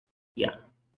Yeah.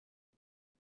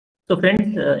 So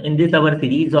friends, in this our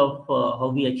series of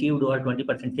how we achieved over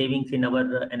 20% savings in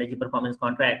our energy performance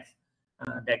contracts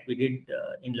that we did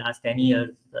in last 10 years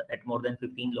at more than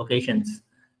 15 locations.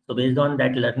 So based on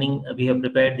that learning, we have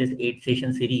prepared this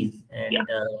 8-session series, and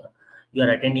you are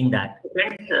attending that.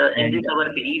 Friends, in this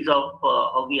our series of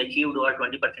how we achieved over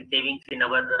 20% savings in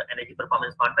our energy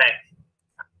performance contracts.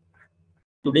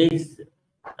 Today's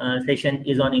session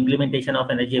is on implementation of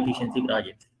energy efficiency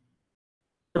projects.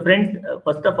 So friends,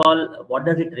 first of all, what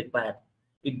does it require?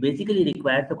 It basically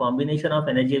requires a combination of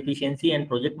energy efficiency and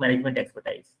project management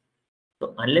expertise.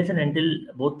 So unless and until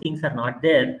both things are not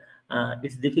there,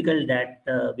 it's difficult that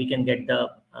we can get the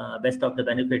best of the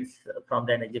benefits from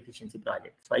the energy efficiency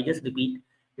project. So I just repeat,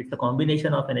 it's a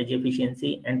combination of energy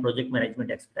efficiency and project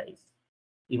management expertise.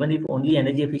 Even if only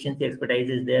energy efficiency expertise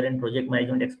is there and project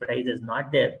management expertise is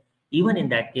not there, even in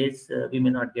that case, we may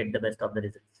not get the best of the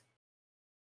results.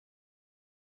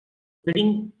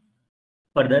 Sitting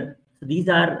further, so these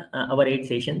are our 8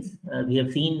 sessions. We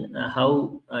have seen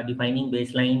how defining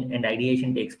baseline and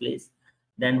ideation takes place.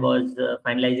 Then was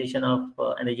finalization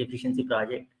of energy efficiency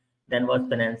project. Then was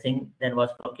financing. Then was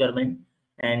procurement.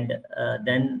 And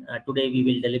then today we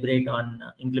will deliberate on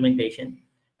implementation.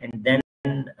 And then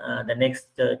the next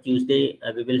Tuesday,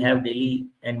 we will have daily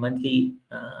and monthly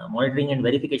monitoring and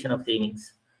verification of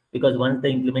savings. Because once the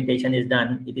implementation is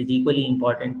done, it is equally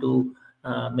important to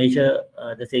measure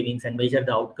the savings and measure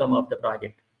the outcome of the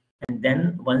project. And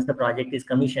then once the project is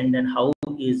commissioned, then how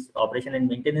is operation and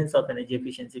maintenance of energy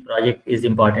efficiency project is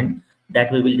important.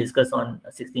 That we will discuss on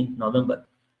 16th November.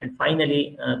 And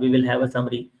finally, we will have a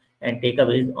summary and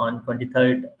takeaways on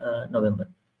 23rd November.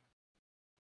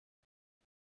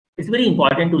 It's very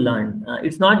important to learn.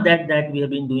 It's not that we have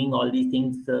been doing all these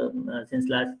things since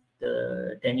last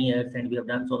 10 years and we have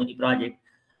done so many projects.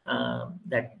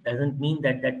 That doesn't mean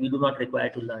that we do not require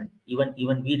to learn.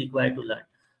 Even we require to learn.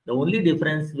 The only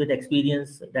difference with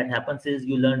experience that happens is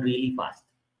you learn really fast.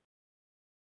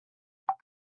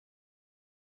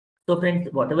 So friends,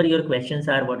 whatever your questions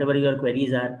are, whatever your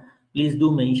queries are, please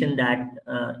do mention that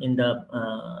in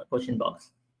the question box.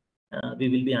 We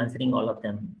will be answering all of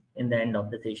them in the end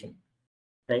of the session,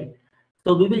 right?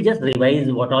 So we will just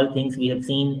revise what all things we have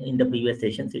seen in the previous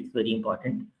sessions. It's very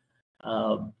important.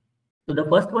 So the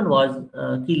first one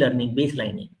was key learning,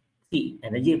 baselining. See,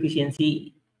 energy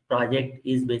efficiency project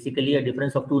is basically a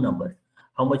difference of 2 numbers.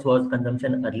 How much was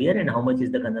consumption earlier and how much is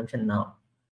the consumption now?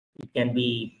 It can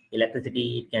be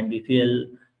electricity, it can be fuel,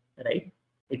 right?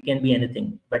 It can be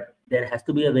anything, but there has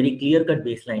to be a very clear-cut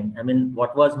baseline. I mean,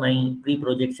 what was my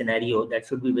pre-project scenario? That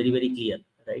should be very, very clear,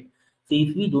 right? So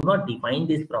if we do not define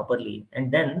this properly,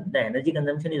 and then the energy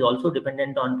consumption is also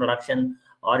dependent on production,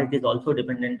 or it is also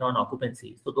dependent on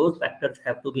occupancy. So those factors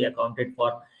have to be accounted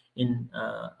for in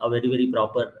a very, very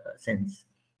proper sense.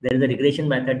 There is a regression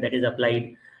method that is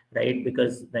applied, right?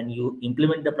 Because when you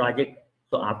implement the project,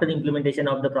 so after the implementation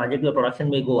of the project, your production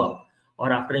may go up,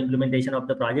 or after implementation of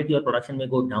the project, your production may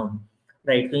go down,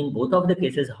 right? So in both of the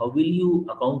cases, how will you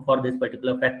account for this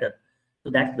particular factor?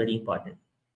 So that's very important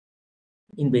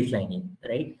in baselining,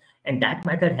 right? And that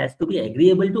method has to be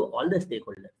agreeable to all the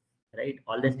stakeholders, right?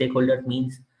 All the stakeholders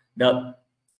means the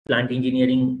plant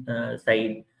engineering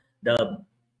side, the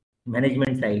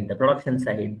management side, the production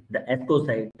side, the ESCO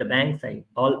side, the bank side,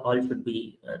 all should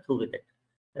be through with it,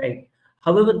 right?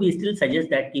 However, we still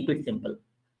suggest that keep it simple,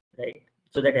 right?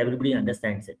 So that everybody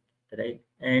understands it, right?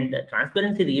 And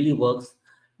transparency really works,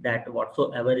 that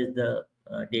whatsoever is the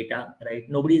data, right?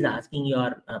 Nobody is asking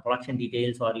your production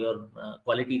details or your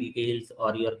quality details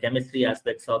or your chemistry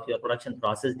aspects of your production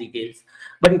process details,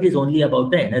 but it is only about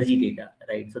the energy data,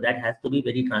 right? So that has to be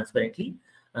very transparently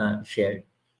shared,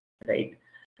 right?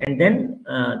 And then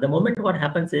the moment what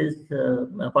happens is,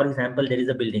 for example, there is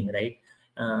a building, right?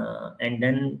 And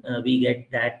then we get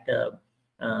that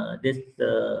this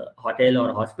hotel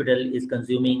or hospital is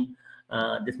consuming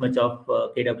this much of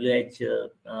kWh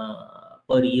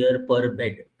per year per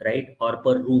bed, right? Or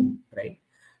per room, right?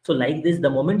 So like this, the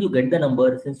moment you get the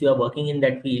number, since you are working in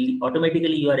that field,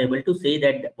 automatically you are able to say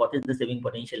that what is the saving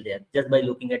potential there just by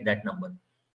looking at that number,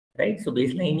 right? So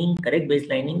baselining, correct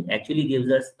baselining actually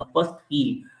gives us a first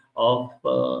feel of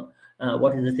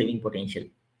what is the saving potential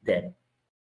there,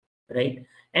 right?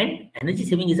 And energy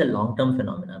saving is a long-term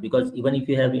phenomena, because even if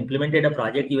you have implemented a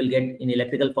project, you will get in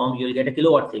electrical form, you will get a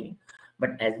kilowatt saving.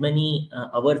 But as many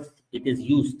hours it is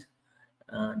used,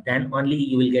 then only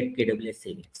you will get kWh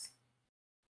savings.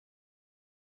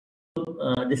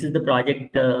 So, this is the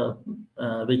project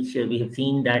which we have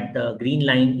seen that the green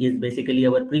line is basically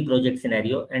our pre-project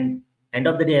scenario, and end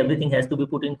of the day, everything has to be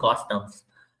put in cost terms.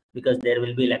 because there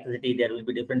will be electricity, there will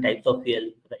be different types of fuel,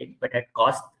 right? But at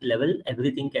cost level,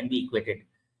 everything can be equated,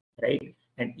 right?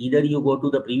 And either you go to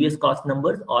the previous cost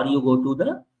numbers or you go to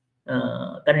the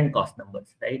current cost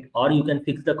numbers, right? Or you can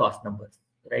fix the cost numbers,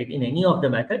 right? In any of the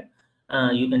method,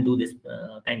 you can do this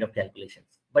kind of calculations.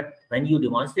 But when you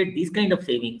demonstrate these kind of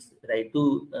savings, right,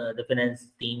 to the finance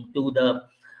team, to the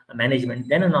management,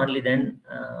 then and only then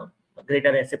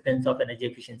greater acceptance of energy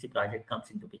efficiency project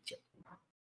comes into picture.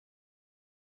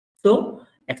 So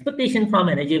expectation from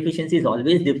energy efficiency is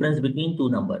always difference between two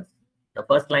numbers. The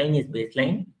first line is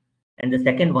baseline, and the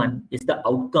second one is the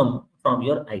outcome from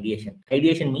your ideation.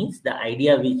 Ideation means the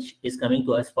idea which is coming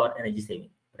to us for energy saving,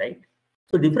 right?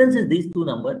 So difference is these two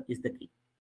numbers is the key.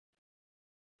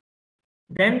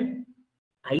 Then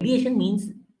ideation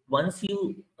means once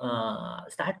you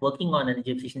start working on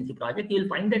energy efficiency project, you will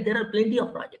find that there are plenty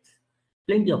of projects,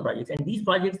 and these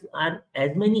projects are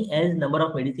as many as number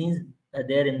of medicines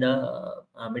there in the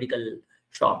medical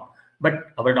shop. But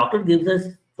our doctor gives us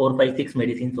 4, 5, 6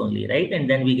 medicines only, right? And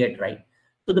then we get right.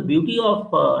 So the beauty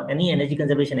of any energy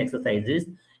conservation exercises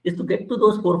is to get to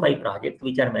those 4, 5 projects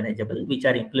which are manageable, which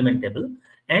are implementable,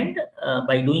 and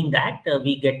by doing that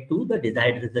we get to the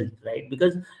desired result, right?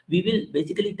 Because we will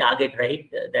basically target, right,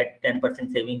 that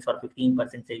 10% savings or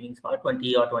 15% savings for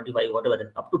 20 or 25,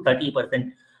 whatever, up to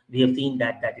 30%. We have seen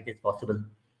that it is possible,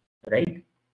 right?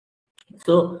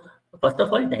 So first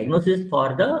of all, diagnosis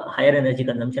for the higher energy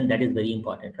consumption, that is very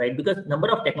important, right? Because number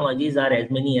of technologies are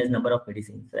as many as number of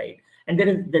medicines, right? And there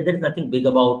is nothing big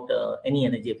about any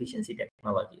energy efficiency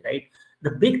technology, right?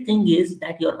 The big thing is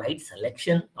that your right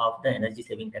selection of the energy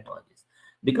saving technologies,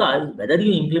 because whether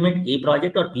you implement A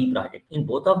project or B project, in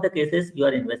both of the cases you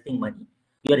are investing money,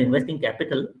 you are investing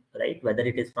capital, right? Whether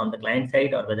it is from the client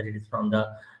side or whether it is from the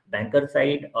banker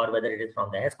side or whether it is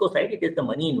from the ESCO side, it is the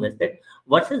money invested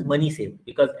versus money saved.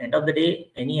 Because end of the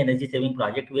day, any energy saving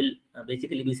project will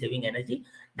basically be saving energy.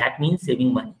 That means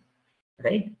saving money,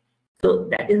 right? So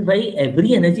that is why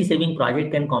every energy saving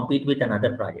project can compete with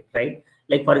another project, right?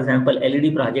 Like for example,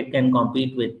 LED project can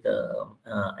compete with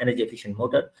energy efficient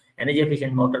motor. Energy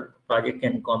efficient motor project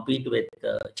can compete with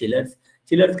chillers.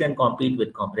 Chillers can compete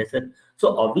with compressor.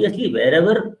 So obviously,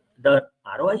 wherever the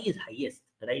ROI is highest,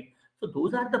 right? So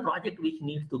those are the projects which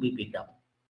needs to be picked up.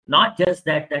 Not just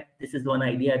that this is one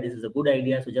idea, this is a good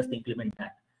idea, so just implement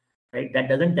that, right? That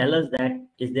doesn't tell us that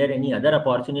is there any other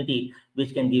opportunity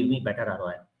which can give me better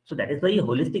ROI. So that is why a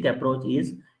holistic approach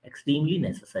is extremely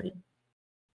necessary,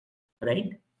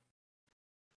 right?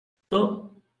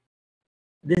 So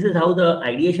this is how the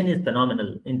ideation is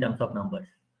phenomenal in terms of numbers,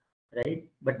 right?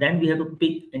 But then we have to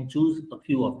pick and choose a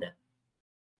few of them,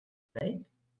 right?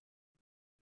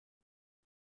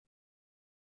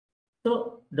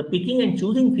 So the picking and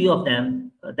choosing few of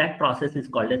them, that process is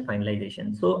called as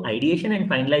finalization. So ideation and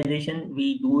finalization,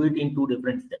 we do it in two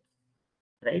different steps,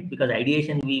 right? Because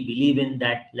ideation, we believe in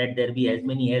that let there be as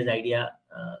many as idea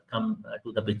come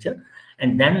to the picture.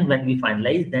 And then when we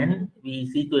finalize, then we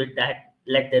see to it that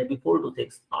let there be 4 to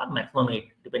 6 or maximum 8,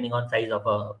 depending on size of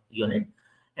a unit,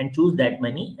 and choose that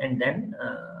many and then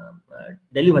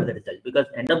deliver the result. Because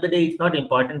end of the day, it's not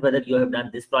important whether you have done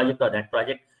this project or that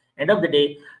project. End of the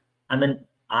day, I mean,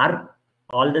 are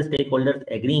all the stakeholders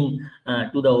agreeing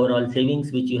to the overall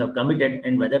savings which you have committed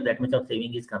and whether that much of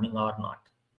saving is coming or not.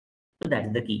 So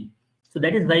that's the key. So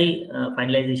that is why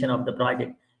finalization of the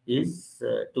project is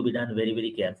to be done very,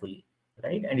 very carefully,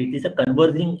 right? And it is a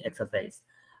converging exercise.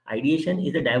 Ideation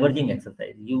is a diverging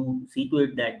exercise. You see to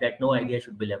it that no idea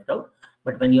should be left out.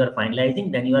 But when you are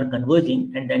finalizing, then you are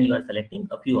converging and then you are selecting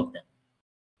a few of them.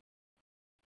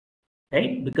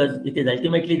 Right? Because it is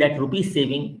ultimately that rupees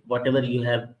saving, whatever you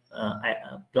have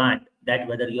planned, that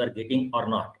whether you are getting or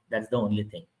not, that's the only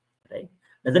thing, right?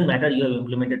 Doesn't matter you have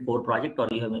implemented 4 projects or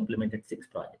you have implemented 6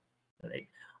 projects, right?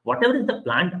 Whatever is the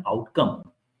planned outcome,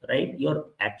 right? Your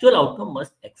actual outcome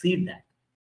must exceed that,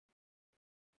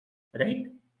 right?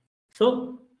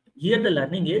 So here the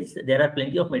learning is there are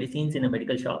plenty of medicines in a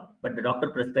medical shop, but the doctor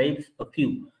prescribes a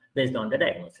few based on the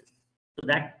diagnosis. So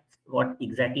that's what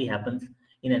exactly happens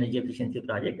in energy efficiency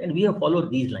project, and we have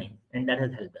followed these lines, and that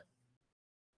has helped us.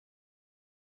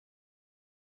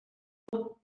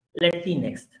 So let's see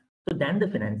next. So then the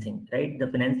financing, right? The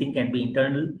financing can be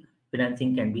internal,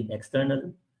 financing can be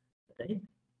external, right?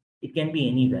 It can be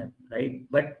anywhere, right?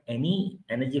 But any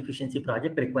energy efficiency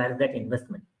project requires that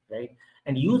investment, right?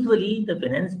 And usually the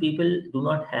finance people do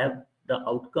not have the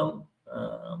outcome,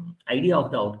 idea of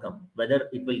the outcome, whether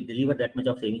it will deliver that much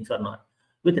of savings or not.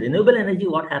 With renewable energy,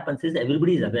 what happens is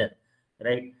everybody is aware,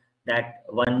 right? That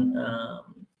 1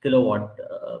 kilowatt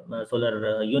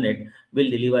solar unit will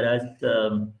deliver us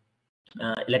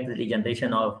electricity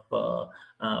generation of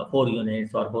 4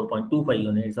 units or 4.25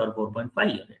 units or 4.5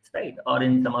 units, right? Or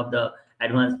in some of the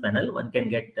advanced panel, one can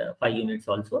get 5 units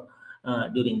also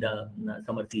during the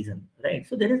summer season, right?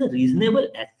 So there is a reasonable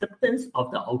acceptance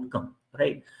of the outcome,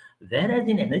 right? Whereas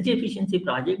in energy efficiency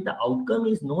project, the outcome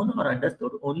is known or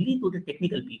understood only to the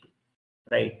technical people,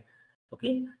 right?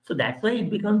 Okay, so that's why it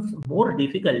becomes more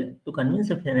difficult to convince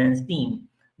a finance team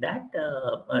that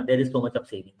there is so much of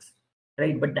savings,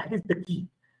 right? But that is the key,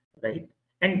 right?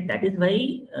 And that is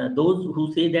why those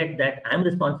who say that I'm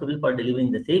responsible for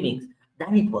delivering the savings,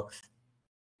 then it works,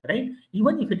 right?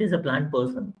 Even if it is a plant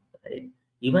person, right?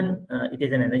 Even it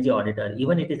is an energy auditor,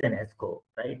 even it is an ESCO,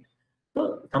 right?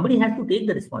 So somebody has to take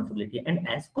the responsibility, and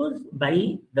ESCOs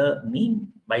by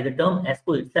the term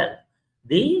ESCO itself,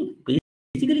 they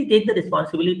basically take the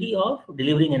responsibility of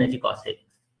delivering energy cost savings,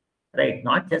 right?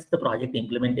 Not just the project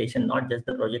implementation, not just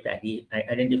the project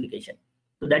identification.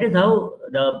 So that is how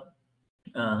the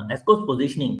ESCO's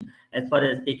positioning as far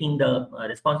as taking the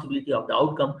responsibility of the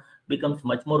outcome becomes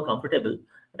much more comfortable,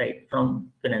 right, from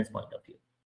finance point of view,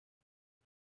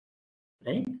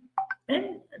 right?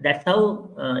 And that's how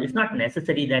it's not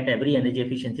necessary that every energy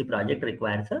efficiency project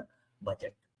requires a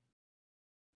budget.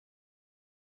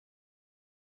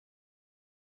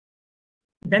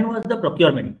 Then was the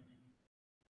procurement,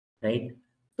 right?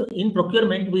 So in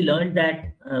procurement, we learned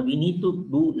that we need to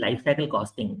do life cycle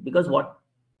costing, because what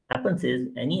happens is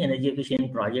any energy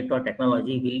efficient project or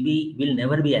technology will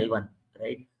never be L1,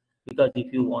 right? Because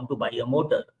if you want to buy a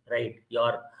motor, right,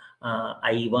 your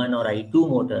IE1 or IE2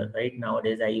 motor, right?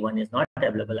 Nowadays IE1 is not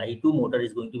available. IE2 motor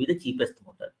is going to be the cheapest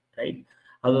motor, right?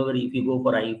 However, if you go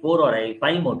for IE4 or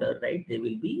IE5 motor, right, they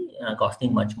will be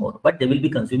costing much more, but they will be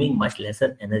consuming much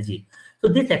lesser energy. So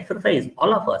this exercise,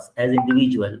 all of us as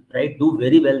individual, right, do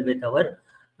very well with our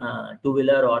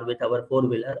two-wheeler or with our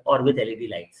four-wheeler or with LED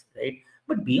lights, right?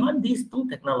 But beyond these two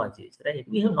technologies, right,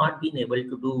 we have not been able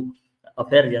to do a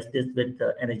fair justice with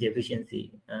energy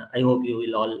efficiency. I hope you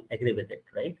will all agree with it,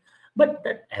 right? But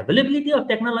the availability of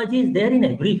technology is there in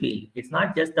every field. It's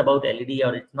not just about LED,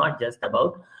 or it's not just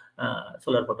about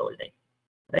solar photovoltaic,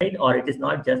 right? Or it is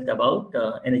not just about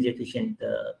energy efficient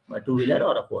two-wheeler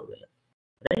or a four-wheeler,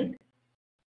 right?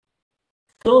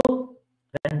 So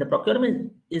when the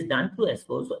procurement is done through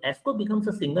ESCO, so ESCO becomes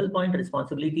a single point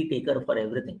responsibility taker for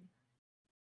everything,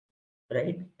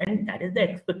 right? And that is the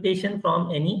expectation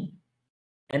from any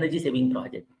energy saving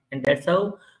project. And that's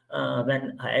how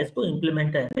when ESCO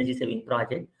implement an energy saving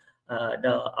project,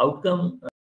 the outcome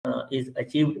is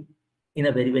achieved in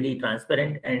a very, very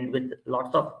transparent and with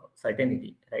lots of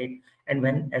certainty, right? And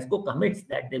when ESCO commits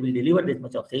that they will deliver this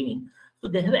much of saving, so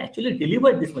they have actually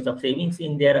delivered this much of savings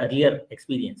in their earlier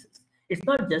experiences. It's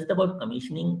not just about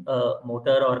commissioning a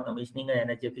motor or commissioning an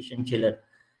energy efficient chiller,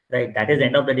 right? That is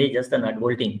end of the day just a nut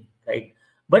bolting, right?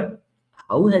 But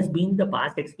how has been the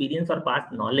past experience or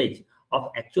past knowledge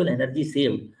of actual energy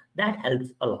saved? That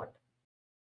helps a lot.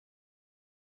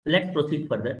 Let's proceed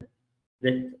further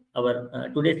with our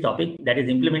today's topic, that is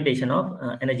implementation of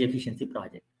energy efficiency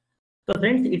project. So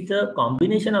friends, it's a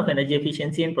combination of energy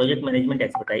efficiency and project management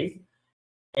expertise.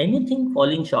 Anything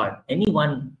falling short, any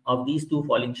one of these two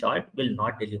falling short will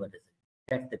not deliver this.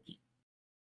 That's the key,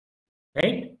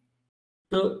 right?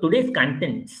 So today's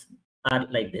contents are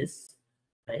like this,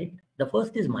 right? The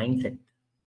first is mindset.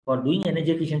 For doing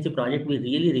energy efficiency project, we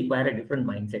really require a different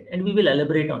mindset, and we will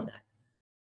elaborate on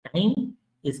that. Time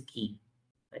is key,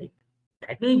 right?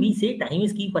 That way we say time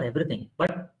is key for everything,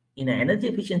 but in an energy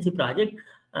efficiency project,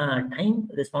 time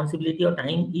responsibility or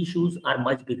time issues are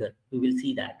much bigger. We will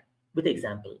see that with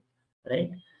example, right?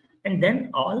 And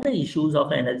then all the issues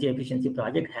of an energy efficiency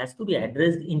project has to be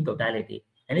addressed in totality.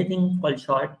 Anything falls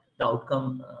short, the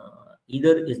outcome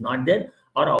either is not there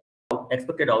or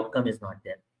expected outcome is not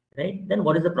there, right? Then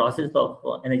what is the process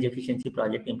of energy efficiency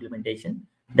project implementation?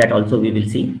 That also we will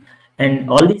see. And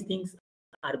all these things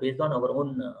are based on our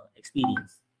own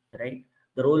experience, right?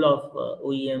 The role of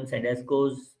OEMs and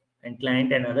ESCOs and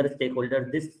client and other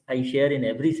stakeholders, this I share in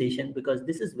every session because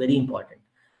this is very important,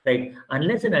 right?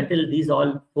 Unless and until these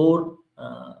all four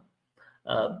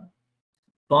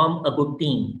form a good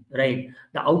team, right,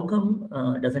 the outcome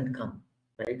doesn't come,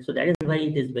 right? So that is why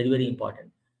it is very, very important.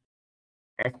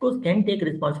 ESCOs can take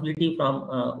responsibility from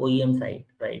OEM side,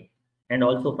 right, and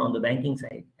also from the banking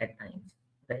side at times,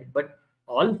 right? But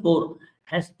all four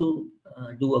has to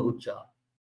do a good job,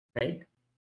 right?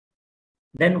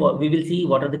 Then we will see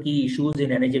what are the key issues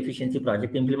in energy efficiency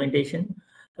project implementation.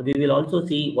 We will also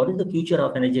see what is the future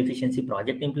of energy efficiency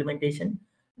project implementation.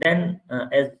 Then,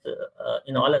 as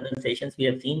in all other sessions we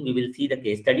have seen, we will see the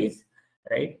case studies.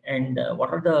 right? And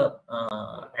what are the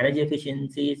energy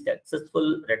efficiency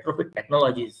successful retrofit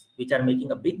technologies which are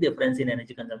making a big difference in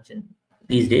energy consumption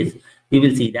these days? We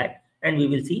will see that, and we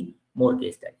will see more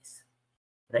case studies,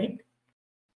 right?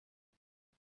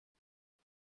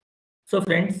 So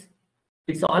friends,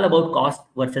 it's all about cost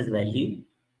versus value,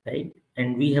 right?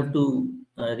 And we have to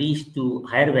reach to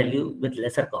higher value with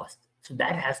lesser cost. So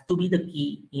that has to be the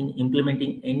key in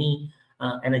implementing any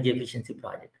energy efficiency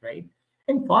project, right?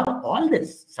 And for all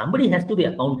this, somebody has to be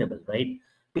accountable, right?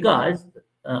 Because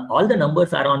all the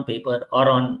numbers are on paper or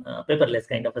on paperless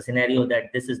kind of a scenario,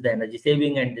 that this is the energy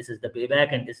saving and this is the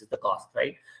payback and this is the cost,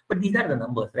 right? But these are the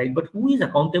numbers, right? But who is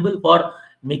accountable for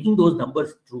making those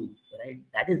numbers true, right?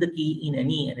 That is the key in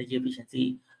any energy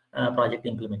efficiency project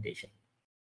implementation.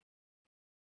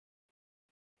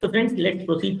 So friends, let's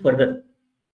proceed further.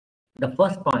 The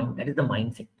first point, that is the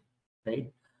mindset,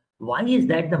 right? Why is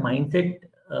that the mindset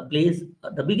plays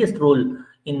the biggest role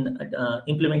in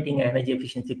implementing an energy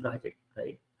efficiency project,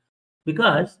 right?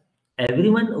 Because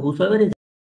everyone, whosoever is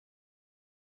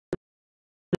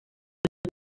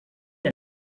energy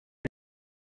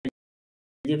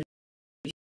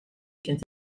efficiency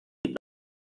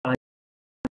project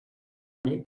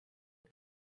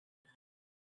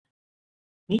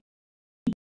needs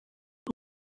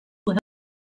to have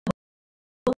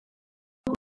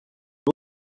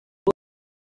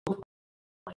growth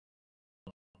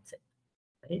mindset,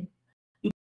 right?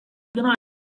 You cannot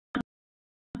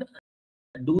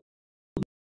do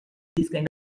these kind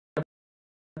of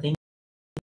things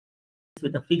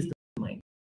with a fixed mindset,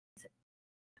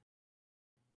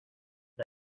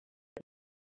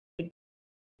 right?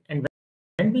 And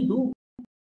when we do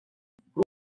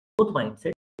growth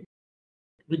mindset,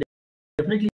 we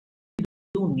definitely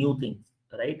do new things,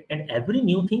 right? And every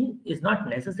new thing is not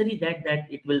necessary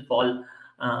that it will fall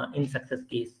in success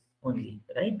case only,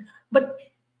 right? But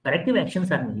corrective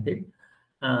actions are needed,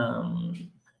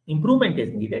 improvement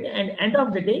is needed, and end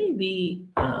of the day we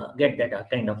get that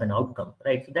kind of an outcome,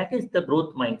 right? So that is the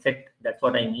growth mindset. That's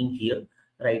what I mean here,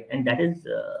 right? And that is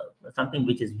something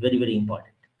which is very, very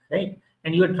important, right?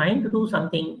 And you are trying to do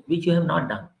something which you have not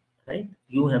done, right?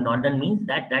 You have not done means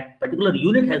that that particular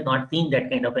unit has not seen that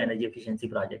kind of energy efficiency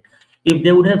project. If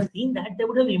they would have seen that, they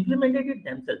would have implemented it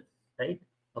themselves, right?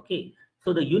 Okay,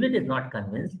 so the unit is not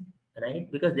convinced,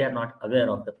 right? Because they are not aware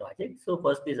of the project. So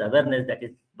first is awareness that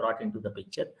is brought into the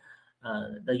picture.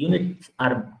 The units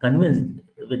are convinced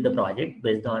with the project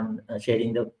based on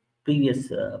sharing the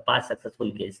previous past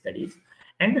successful case studies,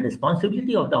 and the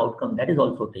responsibility of the outcome that is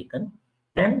also taken.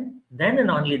 Then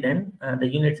and only then the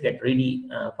units get ready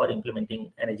for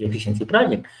implementing energy efficiency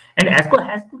project. And ASCO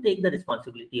has to take the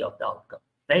responsibility of the outcome,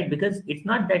 right? Because it's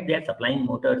not that they are supplying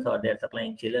motors or they are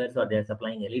supplying chillers or they are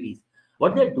supplying LEDs.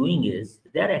 What they're doing is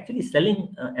they are actually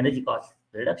selling energy cost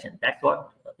reduction. That's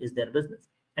what is their business,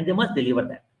 and they must deliver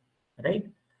that, right?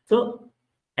 So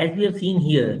as we have seen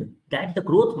here, that the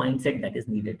growth mindset that is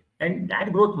needed, and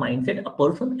that growth mindset, a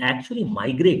person actually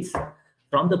migrates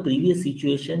from the previous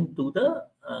situation to the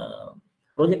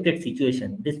projected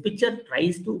situation. This picture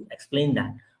tries to explain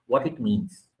that, what it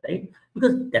means, right?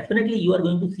 Because definitely you are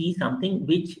going to see something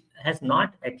which has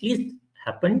not at least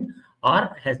happened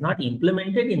or has not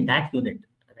implemented in that unit,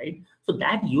 right? So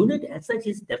that unit as such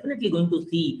is definitely going to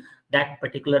see that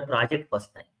particular project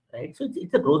first time, right? So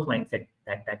it's a growth mindset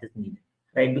that is needed,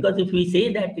 right? Because if we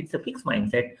say that it's a fixed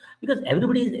mindset, because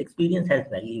everybody's experience has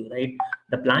value, right?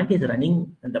 The plant is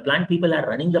running, and the plant people are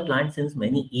running the plant since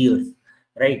many years,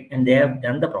 right? And they have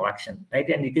done the production, right?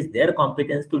 And it is their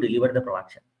competence to deliver the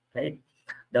production, right?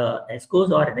 The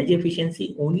ESCOs or energy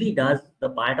efficiency only does the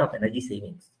part of energy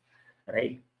savings,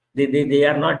 right? They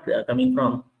are not coming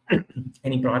from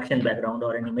any production background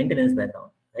or any maintenance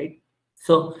background, right?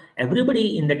 So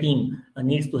everybody in the team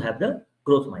needs to have the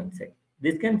growth mindset.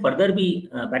 This can further be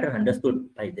better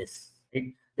understood by this,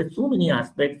 right? There's so many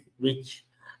aspects which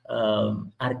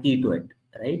are key to it,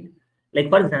 right? Like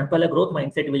for example, a growth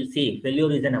mindset will say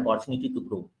failure is an opportunity to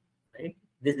grow, right?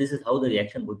 This is how the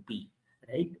reaction would be,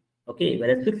 right? Okay,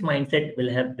 whereas fixed mindset will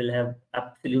have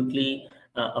absolutely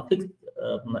a fixed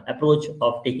approach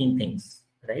of taking things,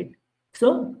 right?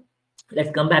 So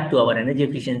let's come back to our energy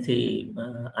efficiency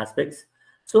aspects.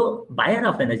 So buyer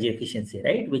of energy efficiency,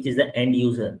 right, which is the end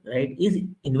user, right, is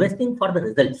investing for the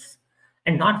results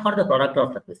and not for the product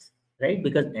or service, right?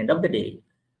 Because end of the day,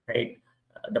 right,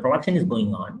 the production is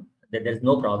going on, that there's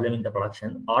no problem in the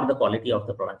production or the quality of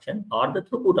the production or the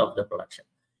throughput of the production.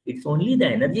 It's only the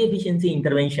energy efficiency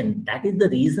intervention that is the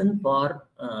reason for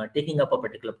taking up a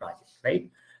particular project, right?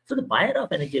 So the buyer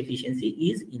of energy efficiency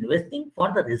is investing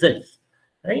for the results,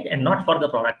 right, and not for the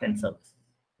product and service,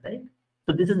 right?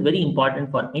 So this is very important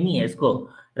for any ESCO,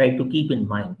 right, to keep in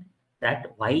mind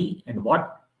that why and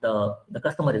what the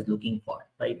customer is looking for,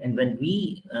 right? And when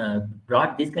we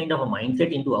brought this kind of a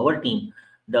mindset into our team,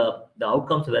 the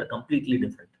outcomes were completely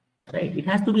different, right? It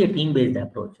has to be a team-based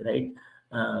approach, right?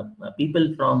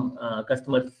 People from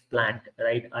customers plant,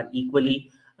 right, are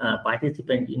equally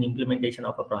participant in implementation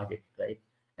of a project, right?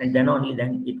 And then only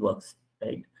then it works,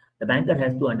 right? The banker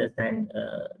has to understand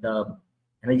the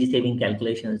energy saving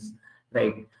calculations,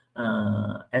 right?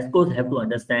 ESCOs have to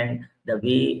understand the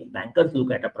way bankers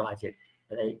look at a project,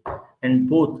 right? And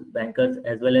both bankers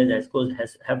as well as ESCOs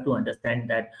have to understand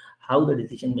that how the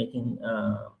decision making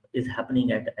is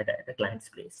happening at a client's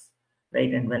place,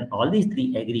 right? And when all these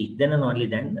three agree, then and only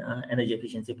then energy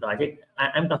efficiency project,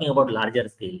 I'm talking about larger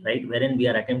scale, right? Wherein we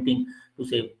are attempting to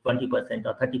save 20%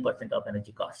 or 30% of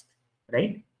energy cost,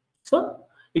 right? So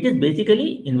it is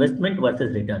basically investment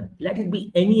versus return. Let it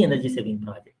be any energy saving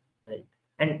project, right?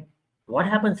 And what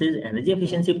happens is energy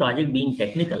efficiency project being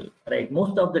technical, right?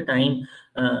 Most of the time,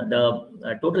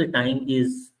 the total time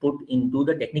is put into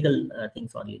the technical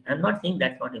things only. I'm not saying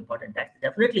that's not important. That's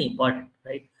definitely important,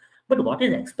 right? But what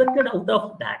is expected out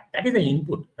of that, that is the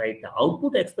input, right? The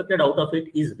output expected out of it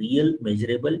is real,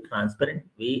 measurable, transparent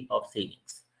way of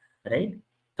savings, right?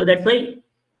 So that's why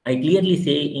I clearly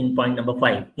say in point number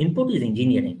 5, input is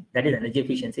engineering, that is energy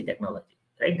efficiency technology,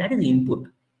 right? That is input,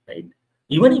 right?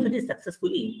 Even if it is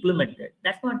successfully implemented,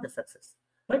 that's not the success.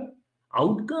 But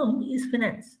outcome is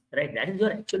finance, right? That is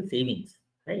your actual savings,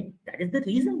 right? That is the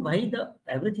reason why the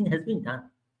everything has been done,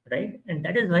 right? And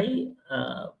that is why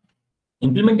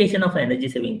implementation of an energy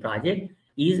saving project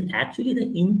is actually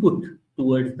the input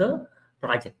towards the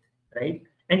project, right?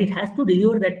 And it has to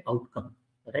deliver that outcome,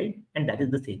 right? And that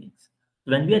is the savings.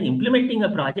 When we are implementing a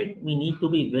project, we need to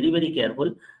be very, very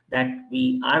careful that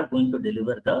we are going to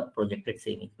deliver the projected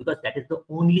savings, because that is the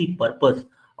only purpose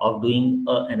of doing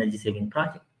an energy saving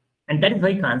project. And that is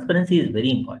why transparency is very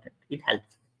important. It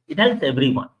helps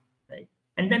everyone, right?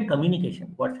 And then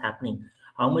communication, what's happening,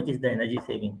 how much is the energy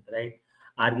saving, right?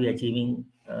 Are we achieving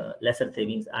lesser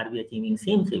savings? Are we achieving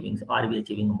same savings? Are we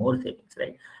achieving more savings,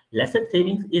 right? Lesser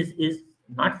savings is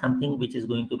not something which is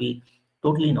going to be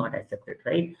totally not accepted,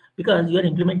 right? Because you are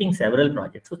implementing several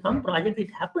projects. So some projects, it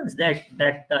happens that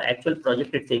the actual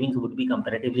projected savings would be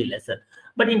comparatively lesser,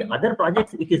 but in other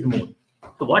projects it is more.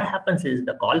 So what happens is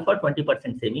the call for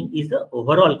 20% saving is the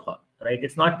overall call, right?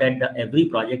 It's not that every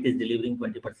project is delivering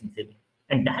 20% saving,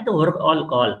 and that overall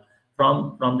call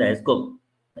from the ESCO,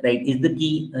 right, is the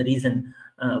key reason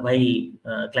why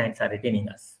clients are retaining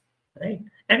us, right?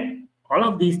 And all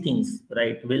of these things,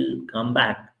 right, will come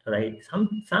back, right?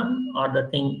 Some or the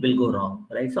thing will go wrong,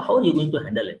 right? So how are you going to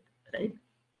handle it, right?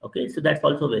 Okay, so that's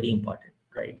also very important,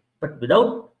 right? But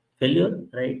without failure,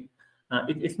 right,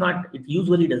 it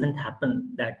usually doesn't happen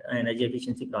that an energy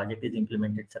efficiency project is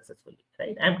implemented successfully,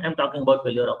 right? I'm talking about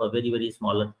failure of a very, very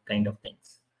smaller kind of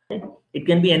things. It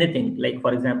can be anything, like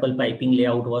for example, piping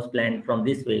layout was planned from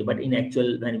this way, but in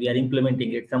actual, when we are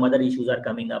implementing it, some other issues are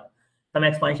coming up, some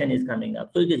expansion is coming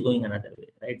up, so it is going another way,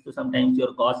 right? So sometimes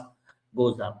your cost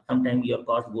goes up, sometimes your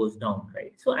cost goes down,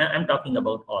 right? So I'm talking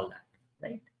about all that,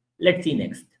 right? Let's see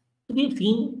next. So we've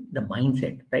seen the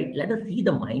mindset, right? Let us see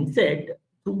the mindset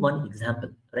through one example,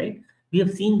 right? We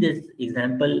have seen this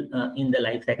example in the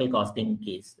life cycle costing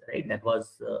case, right? That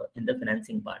was in the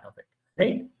financing part of it,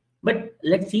 right? But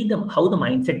let's see how the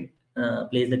mindset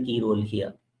plays a key role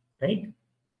here, right?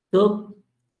 So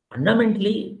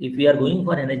fundamentally, if we are going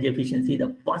for energy efficiency,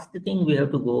 the first thing we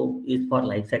have to go is for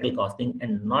life cycle costing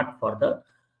and not for the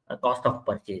cost of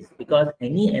purchase, because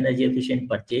any energy efficient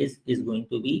purchase is going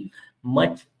to be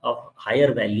much of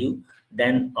higher value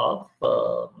than of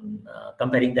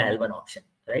comparing the L1 option,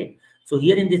 right? So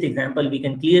here in this example, we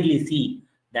can clearly see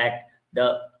that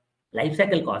the life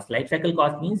cycle cost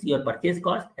means your purchase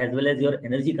cost as well as your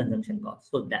energy consumption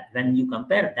cost. So that when you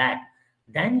compare that,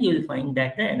 then you will find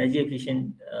that the energy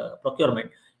efficient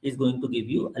procurement is going to give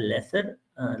you a lesser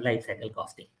life cycle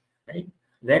costing, right?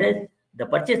 Whereas the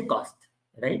purchase cost,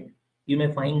 right, you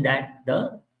may find that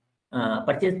the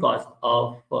purchase cost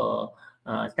of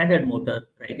standard motor,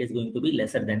 right, is going to be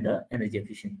lesser than the energy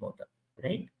efficient motor,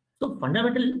 right? So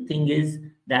fundamental thing is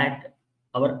that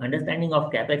our understanding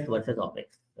of capex versus opex,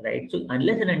 right? So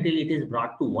unless and until it is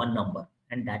brought to one number,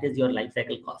 and that is your life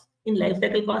cycle cost. In life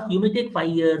cycle cost, you may take 5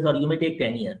 years or you may take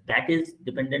 10 years. That is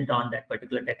dependent on that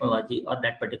particular technology or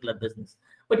that particular business.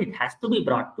 But it has to be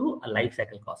brought to a life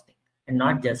cycle costing and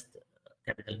not just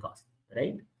capital cost,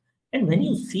 right? And when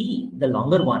you see the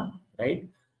longer one, right,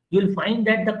 you will find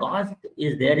that the cost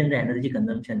is there in the energy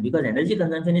consumption, because energy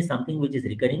consumption is something which is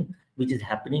recurring, which is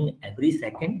happening every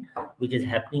second, which is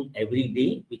happening every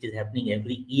day, which is happening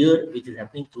every year, which is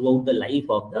happening throughout the life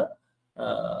of the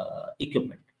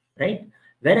equipment, right?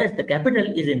 Whereas the capital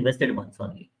is invested once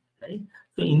only, right?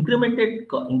 So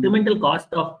incremental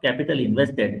cost of capital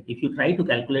invested, if you try to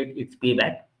calculate its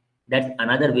payback, that's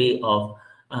another way of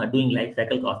doing life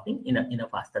cycle costing in a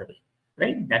faster way,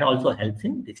 right? That also helps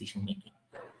in decision making.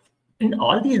 And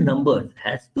all these numbers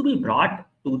has to be brought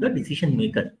to the decision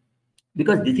maker,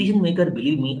 because decision maker,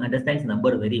 believe me, understands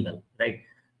number very well, right?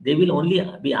 They will only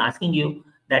be asking you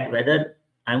that whether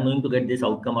I'm going to get this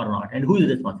outcome or not, and who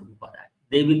is responsible for that.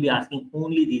 They will be asking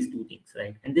only these two things,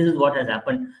 right? And this is what has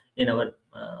happened in our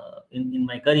in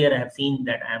my career. I have seen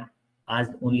that I am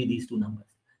asked only these two numbers,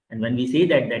 and when we say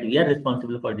that we are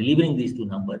responsible for delivering these two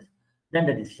numbers, then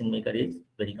the decision maker is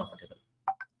very comfortable.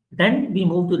 Then we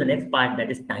move to the next part, that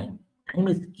is time. Time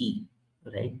is key,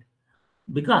 right?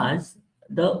 Because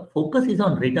the focus is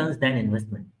on returns than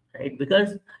investment, right?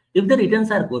 Because if the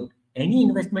returns are good, any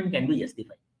investment can be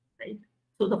justified, right?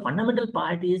 So the fundamental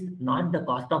part is not the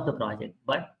cost of the project,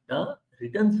 but the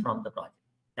returns from the project.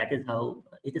 That is how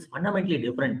it is fundamentally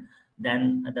different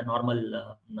than the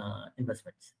normal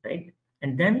investments, right?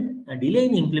 And then a delay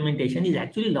in implementation is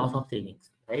actually loss of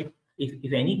savings, right?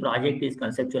 If any project is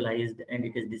conceptualized and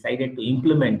it is decided to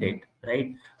implement it,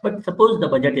 right? But suppose the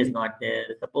budget is not there,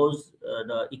 suppose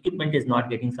the equipment is not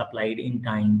getting supplied in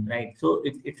time, right? So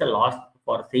it's a loss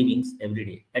for savings every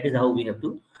day. That is how we have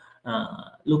to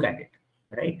look at it,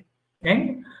 right?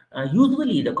 And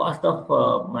usually the cost of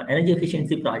energy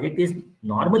efficiency project is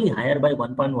normally higher by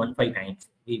 1.15 times.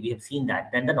 We have seen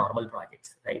that than the normal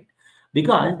projects, right?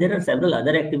 Because there are several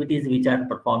other activities which are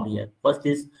performed here. First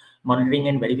is monitoring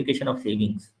and verification of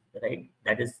savings, right?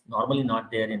 That is normally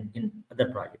not there in other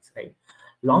projects, right?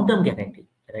 Long-term guarantee,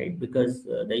 right? Because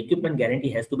the equipment guarantee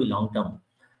has to be long-term,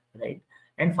 right?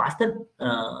 And faster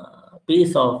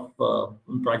pace of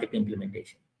project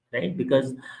implementation, right?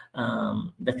 Because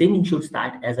the saving should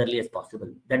start as early as possible.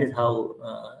 That is how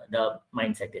the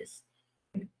mindset is.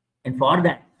 And for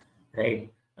that,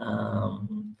 right?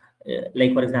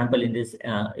 Like for example, in this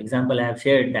example I have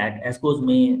shared, that ESCOs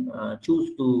may choose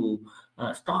to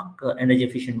stock energy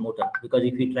efficient motor, because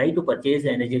if you try to purchase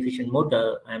an energy efficient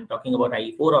motor, I'm talking about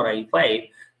IE4 or IE5,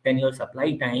 then your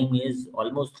supply time is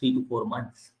almost 3 to 4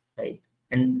 months, right?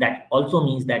 And that also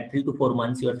means that 3 to 4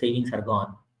 months your savings are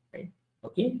gone, right?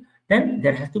 Okay, then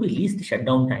there has to be least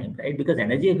shutdown time, right? Because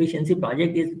energy efficiency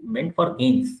project is meant for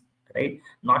gains, right?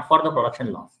 Not for the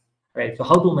production loss, right? So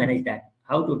how to manage that,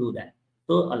 how to do that?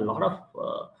 So a lot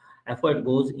of effort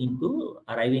goes into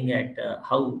arriving at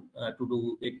how to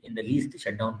do it in the least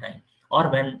shutdown time, or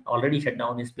when already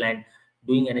shutdown is planned,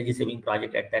 doing energy saving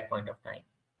project at that point of time,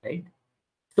 right?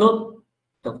 So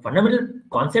the fundamental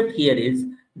concept here is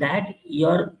that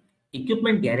your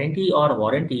equipment guarantee or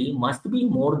warranty must be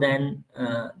more than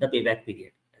the payback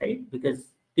period, right? Because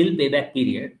till payback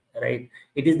period, right,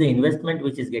 it is the investment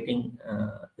which is getting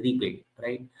repaid,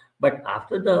 right? But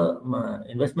after the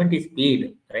investment is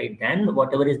paid, right, then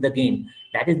whatever is the gain,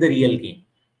 that is the real gain,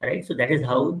 right? So that is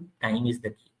how time is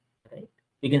the key, right?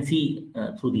 You can see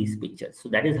through these pictures. So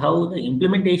that is how the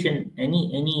implementation,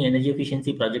 any energy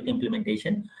efficiency project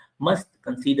implementation must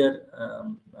consider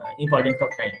importance of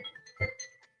time.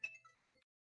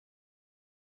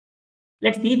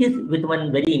 Let's see this with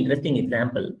one very interesting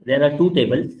example. There are two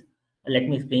tables. Let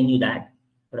me explain you that,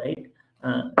 right?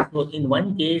 So in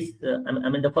one case, I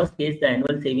mean, the first case, the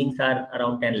annual savings are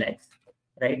around 10 lakhs,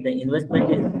 right? The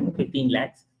investment is 15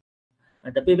 lakhs.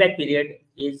 The payback period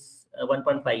is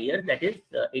 1.5 years, that is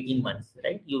 18 months,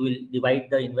 right? You will divide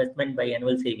the investment by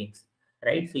annual savings,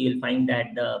 right? So you'll find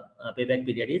that the payback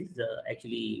period is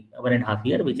actually 1.5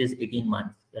 years, which is 18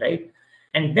 months, right?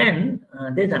 And then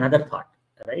there's another thought,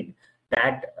 right?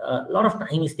 That a lot of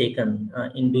time is taken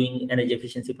in doing energy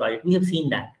efficiency project. We have seen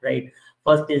that, right?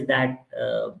 First is that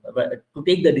to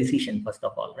take the decision, first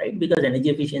of all, right? Because energy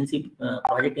efficiency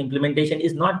project implementation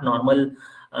is not normal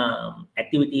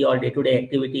activity or day-to-day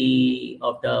activity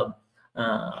of the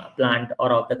plant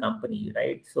or of the company,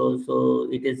 right? So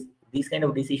it is, these kind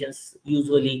of decisions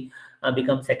usually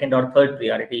become second or third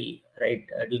priority, right,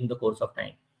 during the course of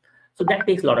time. So that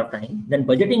takes a lot of time. Then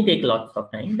budgeting takes lots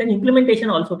of time. Then implementation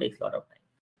also takes a lot of time.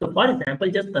 So for example,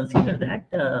 just consider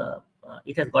that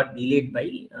it has got delayed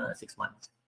by 6 months,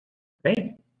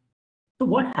 right? So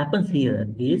what happens here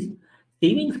is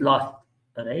savings lost,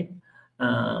 right?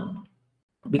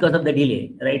 Because of the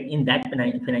delay, right? In that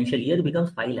financial year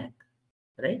becomes 5 lakh,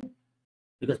 right?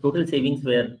 Because total savings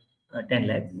were 10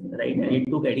 lakhs, right? And it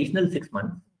took additional 6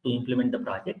 months, to implement the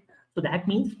project. So that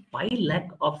means 5 lakh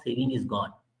of saving is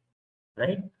gone,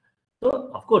 right?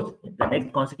 So of course, the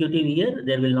next consecutive year,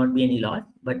 there will not be any loss,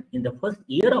 but in the first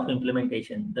year of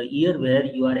implementation, the year where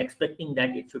you are expecting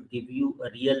that it should give you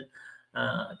a real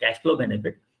cash flow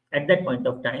benefit, at that point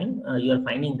of time, you are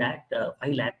finding that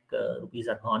 5 lakh rupees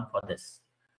are gone for this,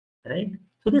 right?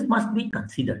 So this must be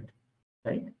considered,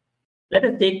 right? Let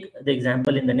us take the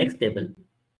example in the next table.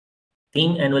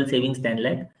 Same annual savings 10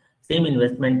 lakh, same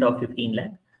investment of 15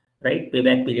 lakh, right?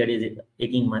 Payback period is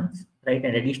 18 months, right?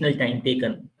 And additional time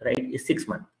taken, right, is 6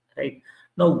 months, right?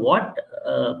 Now, what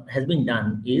has been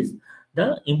done is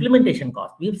the implementation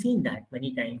cost. We have seen that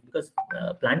many times because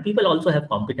plant people also have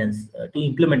competence to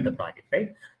implement the project,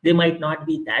 right? They might not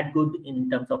be that good in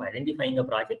terms of identifying a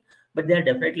project, but they are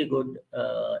definitely good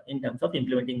in terms of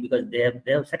implementing because they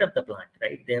have set up the plant,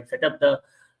 right? They have set up the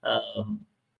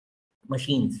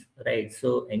machines, right?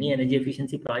 So any energy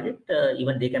efficiency project,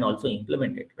 even they can also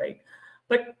implement it, right?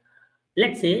 But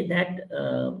let's say that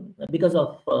because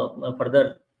of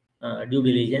further due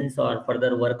diligence or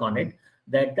further work on it,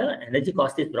 that the energy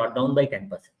cost is brought down by 10%,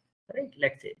 right?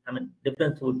 Let's say, I mean,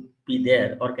 difference would be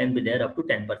there or can be there up to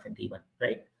 10% even,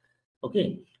 right?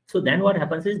 Okay. So then what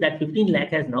happens is that 15 lakh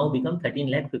has now become 13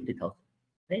 lakh 50,000,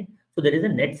 right? So there is a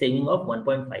net saving of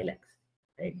 1.5 lakhs,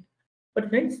 right? But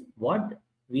friends, what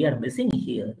we are missing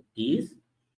here is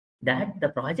that the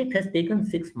project has taken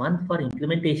 6 months for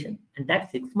implementation, and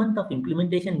that 6 months of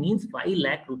implementation means 5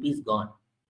 lakh rupees gone,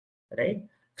 right?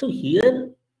 So here,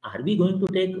 are we going to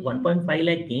take 1.5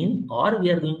 lakh gain or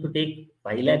we are going to take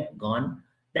 5 lakh gone?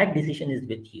 That decision is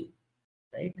with you,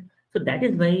 right? So that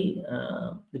is why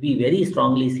we very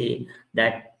strongly say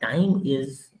that time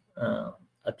is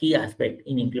a key aspect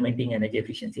in implementing energy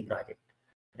efficiency project,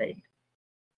 right?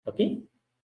 Okay.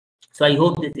 So I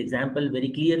hope this example very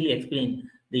clearly explains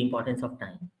the importance of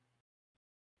time,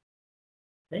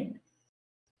 right?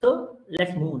 So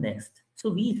let's move next. So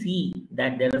we see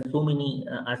that there are so many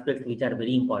aspects which are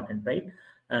very important, right?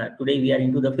 Today we are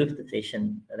into the 5th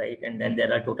session, right? And then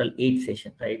there are total 8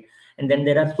 sessions, right? And then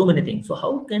there are so many things. So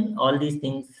how can all these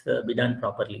things be done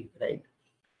properly, right?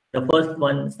 The first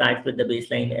one starts with the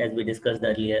baseline as we discussed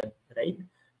earlier, right?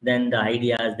 Then the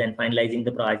ideas, then finalizing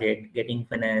the project, getting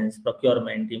finance,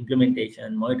 procurement,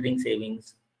 implementation, monitoring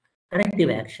savings, corrective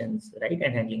actions, right?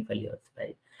 And handling failures,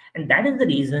 right? And that is the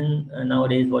reason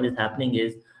nowadays what is happening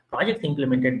is projects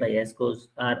implemented by ESCOs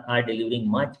are delivering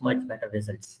much, much better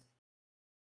results.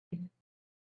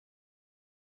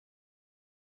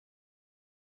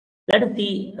 Let us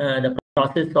see the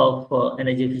process of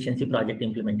energy efficiency project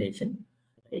implementation,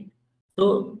 right?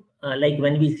 So like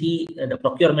when we see the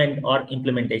procurement or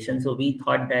implementation, so we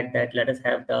thought that let us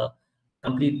have the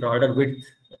complete broader width,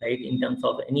 right, in terms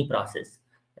of any process,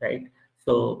 right?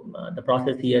 So the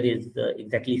process here is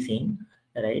exactly same,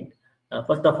 right?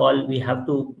 First of all, we have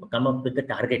to come up with the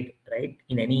target, right?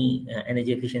 In any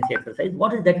energy efficiency exercise,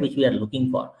 what is that which we are looking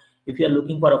for? If you are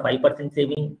looking for a 5%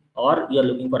 saving, or you are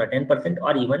looking for a 10%,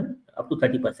 or even up to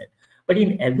 30%. But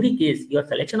in every case, your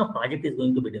selection of project is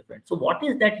going to be different. So what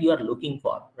is that you are looking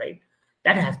for, right?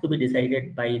 That has to be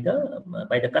decided by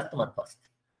the customer first,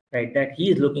 right? That he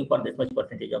is looking for this much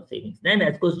percentage of savings. Then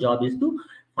ESCO's job is to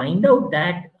find out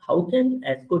that how can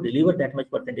ESCO deliver that much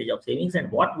percentage of savings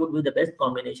and what would be the best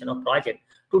combination of project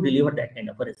to deliver that kind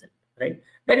of a result, right?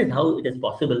 That is how it is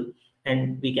possible.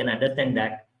 And we can understand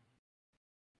that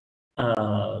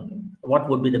what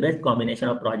would be the best combination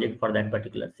of project for that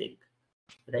particular sake,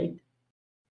 right?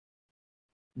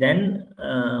 Then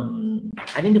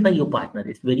identify your partner.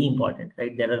 It's very important,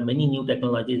 right? There are many new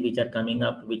technologies which are coming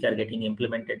up, which are getting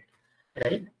implemented,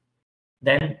 right?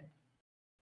 Then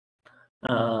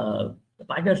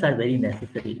partners are very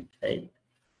necessary, right?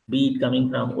 Be it coming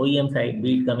from OEM side,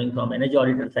 be it coming from energy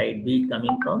auditor side, be it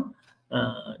coming from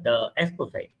the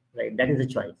ESCO side, right? That is a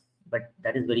choice, but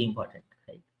that is very important,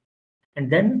 right? And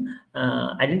then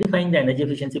identifying the energy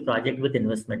efficiency project with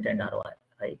investment and ROI,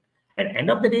 right? At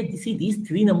end of the day, you see these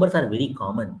 3 numbers are very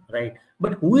common, right?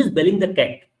 But who is belling the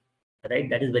cat, right?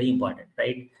 That is very important,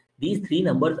 right? These 3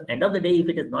 numbers, end of the day, if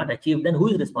it is not achieved, then who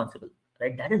is responsible,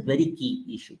 right? That is very key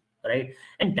issue, right?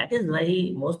 And that is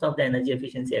why most of the energy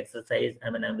efficiency exercise, I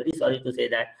mean, I'm very sorry to say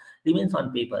that, remains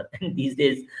on paper. And these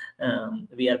days,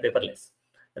 we are paperless,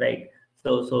 right?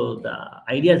 So the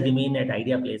ideas remain at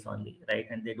idea place only, right?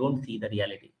 And they don't see the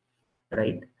reality,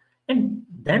 right? And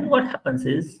then what happens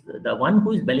is the one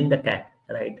who is belling the cat,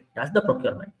 right, does the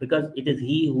procurement, because it is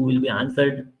he who will be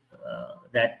answered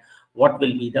that what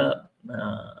will be the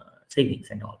savings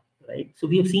and all, right? So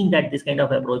we have seen that this kind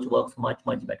of approach works much,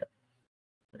 much better,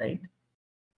 right?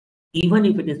 even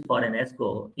if it is for an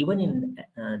ESCO, even in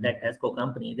that ESCO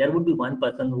company, there would be one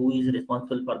person who is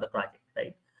responsible for the project,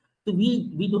 right? So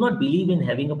we do not believe in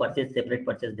having a separate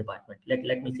purchase department.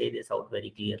 Let me say this out very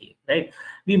clearly, right?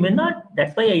 We may not.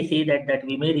 That's why I say that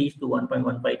we may reach to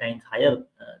 1.15 times higher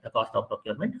the cost of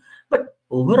procurement. But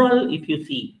overall, if you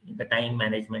see the time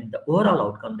management, the overall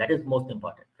outcome, that is most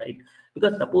important, right?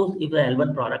 Because suppose if the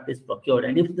L1 product is procured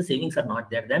and if the savings are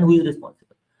not there, then who is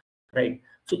responsible, right?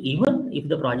 So even if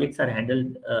the projects are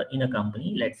handled in a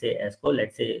company, let's say ESCO,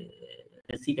 let's say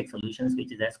CTech Solutions,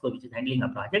 which is ESCO, which is handling a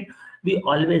project, we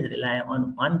always rely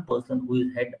on one person who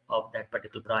is head of that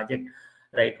particular project,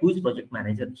 right? Who is project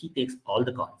manager. He takes all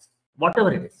the calls,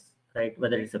 whatever it is, right?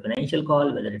 Whether it's a financial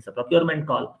call, whether it's a procurement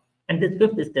call. And this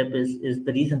fifth step is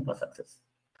the reason for success,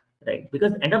 right?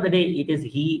 Because end of the day, it is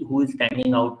he who is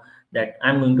standing out that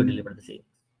I'm going to deliver the same,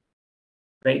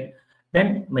 right?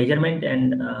 Then measurement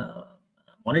and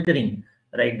monitoring,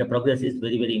 right? The progress is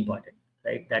very important,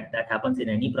 right? That happens in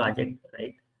any project,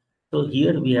 right? So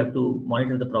here we have to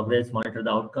monitor the progress, monitor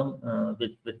the outcome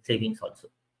with savings also,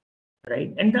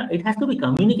 right? And it has to be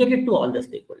communicated to all the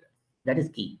stakeholders. That is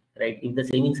key, right? If the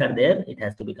savings are there, it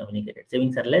has to be communicated.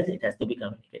 Savings are less, it has to be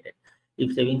communicated.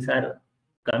 If savings are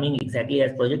coming exactly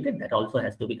as projected, that also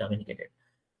has to be communicated.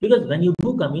 Because when you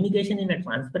do communication in a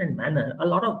transparent manner, a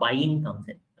lot of buy-in comes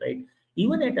in, right?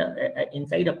 Even at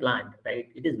inside a plant, right?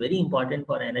 It is very important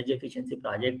for energy efficiency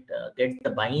project gets the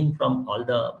buy-in from all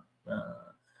the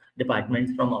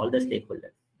departments, from all the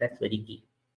stakeholders. That's very key,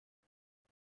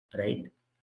 right?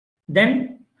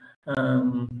 Then,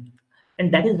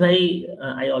 and that is why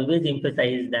I always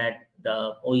emphasize that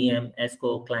the OEM,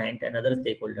 ESCO, client, and other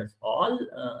stakeholders all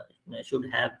should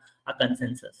have a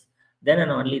consensus. Then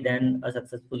and only then a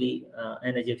successfully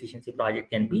energy efficiency project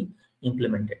can be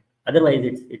implemented.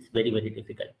 Otherwise, it's very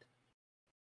difficult,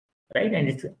 right? And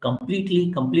it's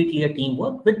completely a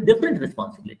teamwork with different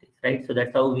responsibilities, right? So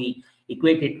that's how we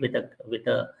equate it with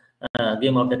a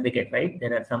game of the cricket, right?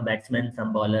 There are some batsmen,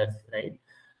 some bowlers, right?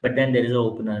 But then there is an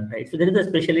opener, right? So there is a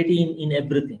specialty in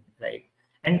everything, right?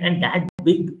 And that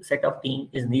big set of team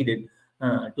is needed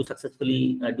to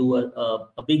successfully do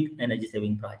a big energy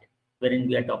saving project, wherein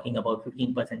we are talking about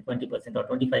 15%, 20%, or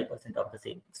 25% of the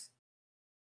savings.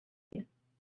 Yeah.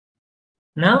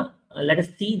 Now, let us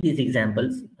see these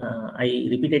examples. I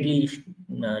repeatedly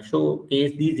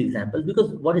showcase these examples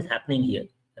because what is happening here,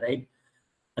 right?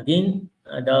 Again,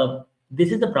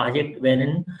 this is the project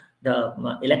wherein the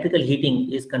electrical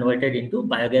heating is converted into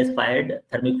biogas-fired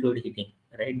thermic fluid heating,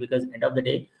 right? Because end of the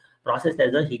day, processed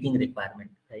as a heating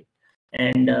requirement, right?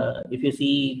 And if you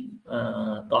see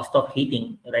cost of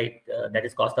heating, right, that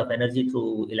is cost of energy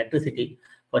through electricity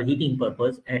for heating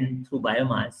purpose and through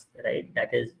biomass, right?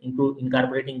 That is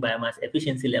incorporating biomass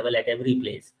efficiency level at every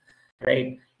place,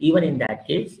 right? Even in that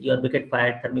case, your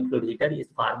bucket-fired thermic fluid heater is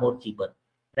far more cheaper,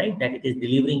 right? That it is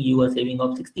delivering you a saving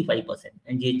of 65%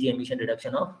 and GHG emission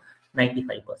reduction of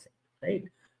 95%, right?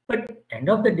 But end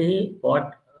of the day,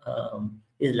 what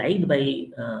is liked by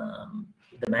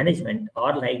the management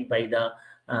or liked by the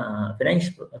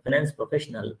finance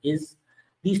professional is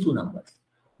these two numbers.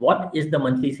 What is the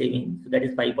monthly savings? So that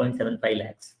is 5.75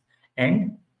 lakhs.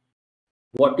 And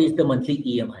what is the monthly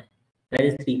EMI? That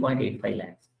is 3.85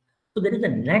 lakhs. So there is a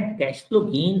net cash flow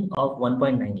gain of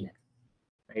 1.9 lakhs,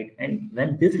 right? And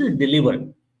when this is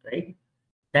delivered, right,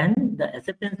 then the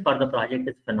acceptance for the project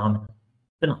is phenomenal,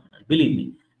 believe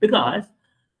me. Because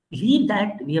leave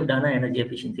that we have done an energy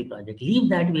efficiency project, leave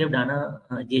that we have done a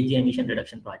GHG emission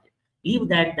reduction project, leave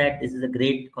that this is a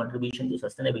great contribution to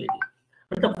sustainability.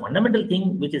 But the fundamental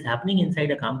thing which is happening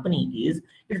inside a company is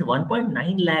it's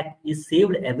 1.9 lakh is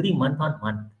saved every month on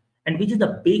month, and which is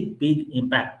a big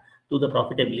impact to the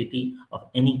profitability of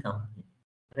any company,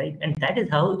 right? And that is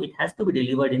how it has to be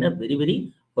delivered in a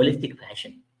very holistic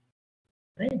fashion,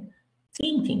 right?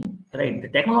 Same thing, right? The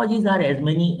technologies are as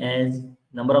many as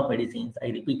number of medicines. I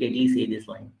repeatedly say this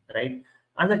line, right?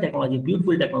 Other technology,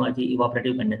 beautiful technology,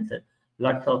 evaporative condenser,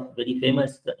 lots of very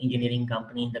famous engineering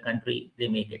company in the country, they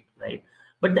make it, right?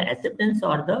 But the acceptance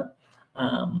or the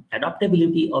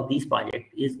adaptability of these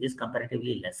projects is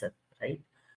comparatively lesser, right?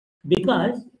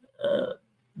 Because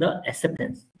the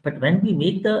acceptance, but when we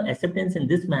make the acceptance in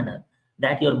this manner,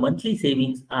 that your monthly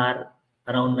savings are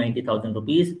around 90,000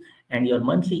 rupees and your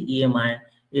monthly EMI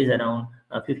is around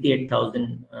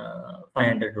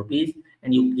 58,500 rupees,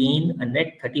 and you gain a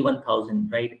net 31,000,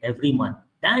 right, every month,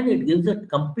 then it gives a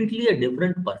completely a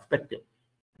different perspective,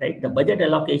 right? The budget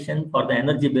allocation for the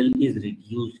energy bill is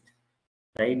reduced,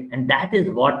 right? And that is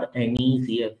what any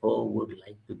CFO would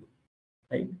like to do,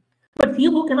 right? But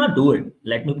CFO cannot do it.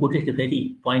 Let me put it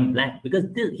very point blank, because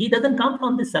he doesn't come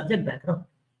from this subject background.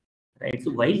 right?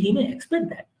 So while he may expect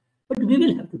that, but we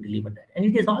will have to deliver that, and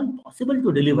it is all possible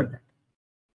to deliver that.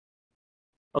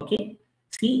 Okay.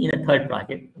 See, in a third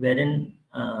project, wherein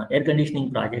air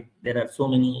conditioning project, there are so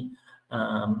many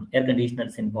air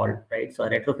conditioners involved, right? So a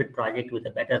retrofit project with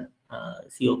a better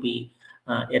COP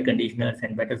air conditioners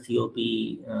and better COP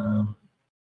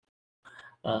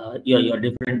your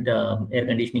different air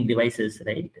conditioning devices,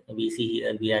 right? We see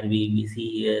here VRV, we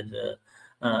see here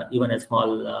even a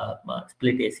small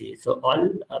split AC. So all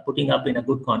putting up in a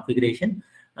good configuration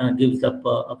gives up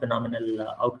a phenomenal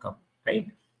outcome, right?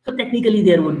 So technically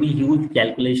there would be huge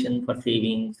calculation for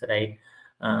savings, right?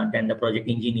 Then the project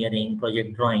engineering,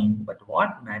 project drawing. But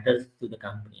what matters to the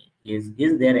company is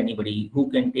there anybody who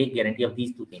can take guarantee of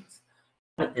these two things?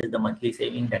 What is the monthly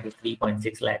saving? That is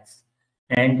 3.6 lakhs.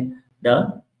 And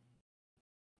the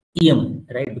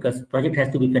EMI, right? Because project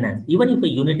has to be financed. Even if a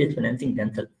unit is financing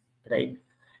themselves, right,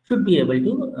 should be able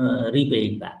to repay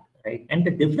it back, right? And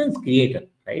the difference creator,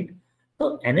 right?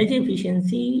 So energy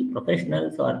efficiency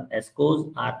professionals or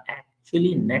ESCOs are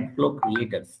actually net flow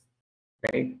creators,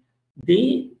 right?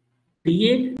 They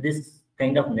create this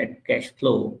kind of net cash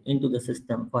flow into the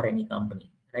system for any company,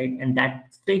 right? And that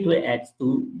straightway adds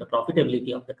to the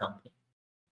profitability of the company,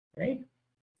 right?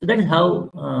 So that is how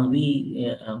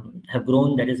we have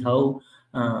grown. That is how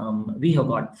we have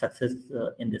got success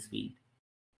in this field,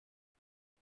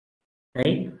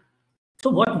 right? So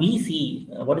what we see,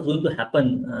 what is going to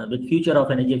happen with future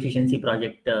of energy efficiency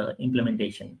project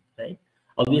implementation, right?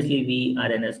 Obviously, we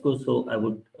are an ESCO, so I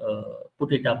would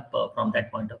put it up from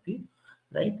that point of view,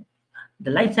 right? The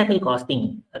life cycle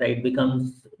costing, right,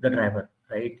 becomes the driver,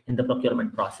 right, in the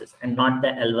procurement process, and not the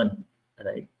L1,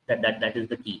 right? That is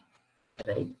the key,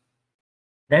 right?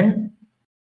 Then,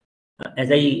 as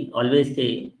I always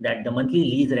say, that the monthly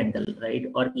lease rental, right,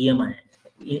 or EMI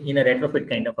in a retrofit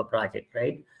kind of a project,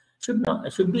 right, should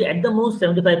be at the most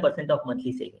 75% of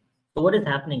monthly savings. So what is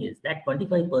happening is that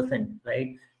 25%,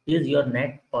 right, is your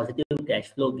net positive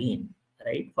cash flow gain,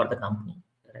 right, for the company,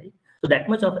 right? So that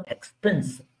much of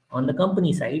expense on the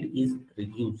company side is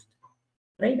reduced,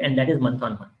 right, and that is month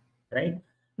on month, right?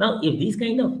 Now, if this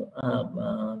kind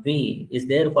of way is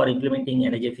there for implementing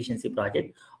energy efficiency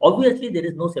project, obviously there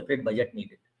is no separate budget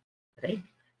needed, right?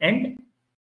 And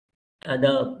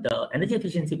the energy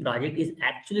efficiency project is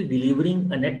actually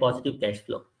delivering a net positive cash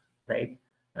flow, right,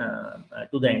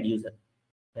 to the end user,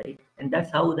 right? And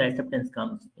that's how the acceptance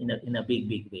comes in a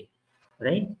big way,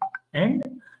 right?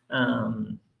 And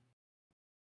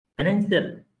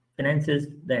finances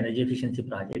the energy efficiency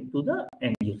project to the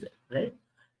end user, right?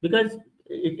 Because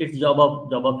it's job of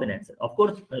financer. Of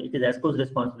course, it is ESCO's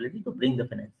responsibility to bring the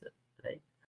financer, right?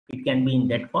 It can be in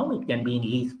debt form, it can be in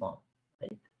lease form,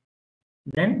 right?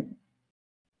 Then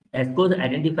ESCOs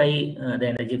identify the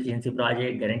energy efficiency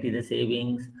project, guarantee the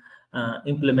savings,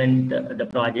 implement the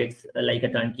projects like a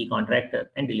turnkey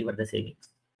contractor, and deliver the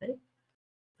savings, right?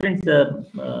 Friends, those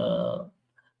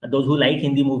who like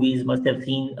Hindi movies must have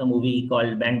seen a movie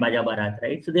called Band Baja Barat,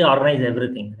 right? So they organize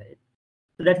everything, right?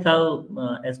 So that's how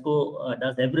ESCO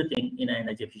does everything in an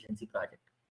energy efficiency project,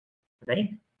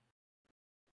 right?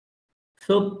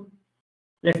 So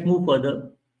let's move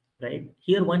further, right?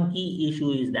 Here, one key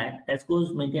issue is that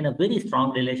ESCOs maintain a very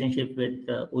strong relationship with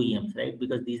OEMs, right?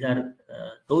 Because these are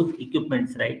those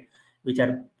equipments, right, which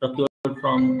are procured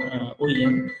from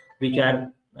OEM, which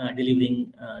are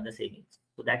delivering the savings.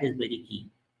 So that is very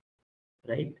key,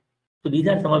 right? So these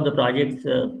are some of the projects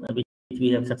which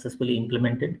we have successfully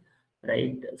implemented,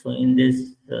 right? So in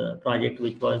this project,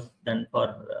 which was done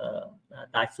for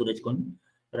Taj Surajkund,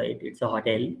 right? It's a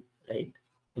hotel, right,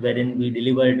 wherein we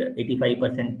delivered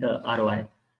 85% ROI,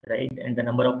 right? And the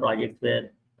number of projects were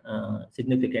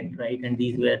significant, right? And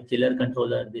these were chiller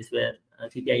controller, these were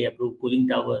CTI approved cooling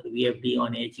tower, VFD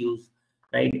on HUs,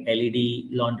 right?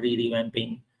 LED laundry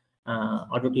revamping,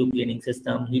 auto tube cleaning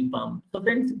system, heat pump. So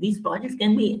friends, these projects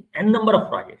can be n number of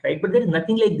projects, right? But there is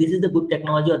nothing like this is a good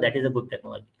technology or that is a good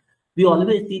technology. We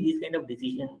always see these kind of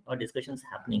decision or discussions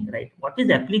happening, right? What is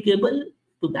applicable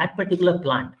to that particular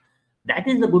plant? That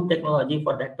is the good technology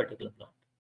for that particular plant.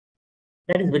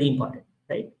 That is very important,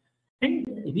 right?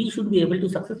 And we should be able to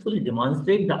successfully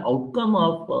demonstrate the outcome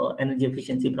of energy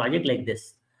efficiency project like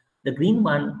this. The green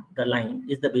one, the line,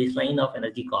 is the baseline of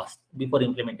energy cost before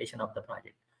implementation of the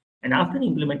project. And after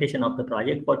implementation of the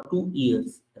project for 2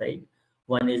 years, right?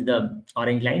 One is the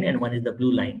orange line and one is the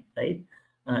blue line, right?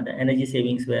 The energy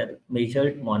savings were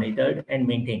measured, monitored, and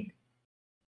maintained.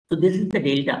 So this is the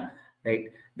delta, right?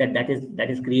 That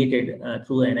is created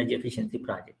through an energy efficiency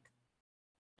project,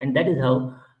 and that is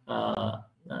how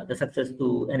the success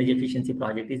to energy efficiency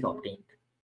project is obtained,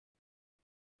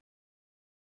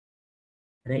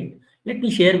 right? Let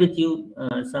me share with you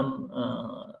some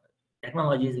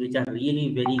technologies which are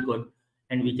really very good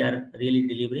and which are really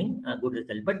delivering a good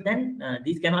result. But then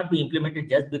these cannot be implemented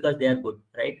just because they are good,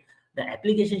 right? The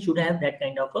application should have that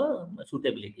kind of a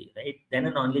suitability, right? Then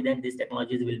and only then these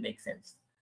technologies will make sense,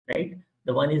 right?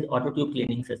 The one is auto tube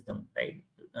cleaning system, right?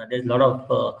 There's a lot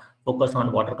of focus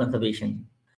on water conservation,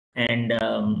 and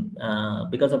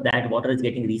because of that, water is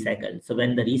getting recycled. So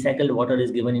when the recycled water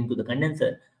is given into the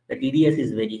condenser, the TDS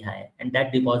is very high, and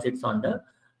that deposits on the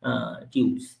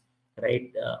tubes,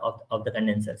 right, of the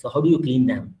condenser. So how do you clean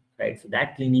them, right? So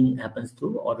that cleaning happens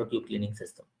through auto tube cleaning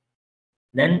system.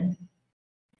 Then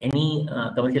any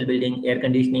commercial building, air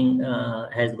conditioning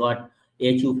has got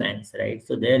AHU fans, right?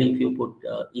 So there, if you put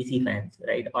EC fans,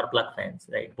 right, or plug fans,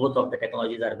 right, both of the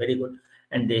technologies are very good,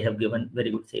 and they have given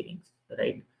very good savings,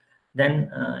 right?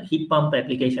 Then heat pump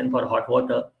application for hot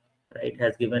water, right,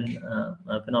 has given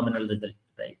a phenomenal result,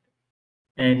 right?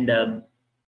 And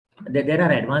there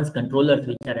are advanced controllers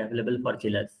which are available for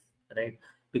chillers, right?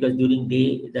 Because during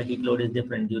day the heat load is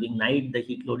different, during night the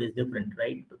heat load is different,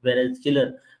 right? Whereas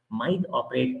chiller might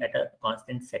operate at a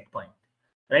constant set point,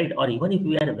 right? Or even if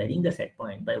we are varying the set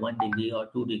point by 1 degree or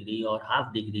 2 degree or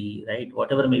half degree, right?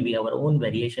 Whatever may be our own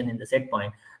variation in the set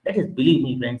point, that is, believe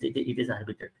me, friends, it is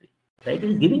arbitrary, right?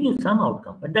 It is giving you some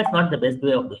outcome, but that's not the best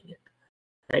way of doing it,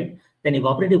 right? Then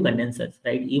evaporative condensers,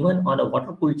 right? Even on a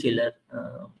water cooled chiller,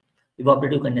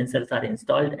 evaporative condensers are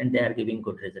installed and they are giving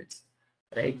good results,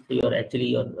 right? So you're actually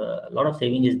your a lot of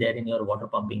saving is there in your water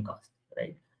pumping cost,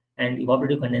 right? And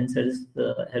evaporative condensers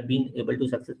have been able to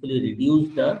successfully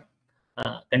reduce the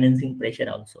condensing pressure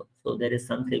also. So there is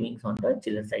some savings on the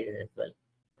chiller side as well,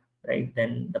 right?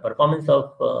 Then the performance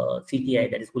of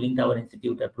CTI, that is Cooling Tower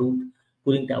Institute approved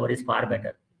cooling tower, is far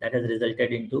better. That has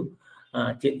resulted into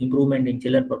improvement in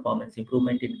chiller performance,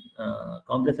 improvement in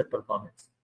compressor performance,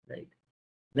 right?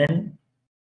 Then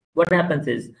what happens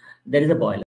is there is a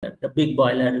boiler, the big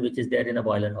boiler which is there in a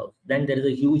boiler house. Then there is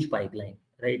a huge pipeline,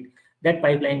 right? That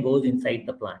pipeline goes inside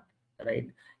the plant, right?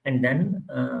 And then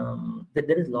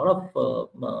there is a lot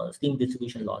of steam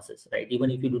distribution losses, right?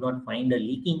 Even if you do not find a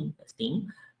leaking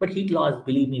steam, but heat loss,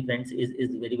 believe me, friends,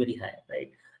 is very, very high,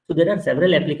 right? So there are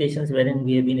several applications wherein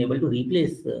we have been able to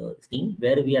replace steam.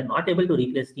 Where we are not able to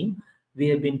replace steam, we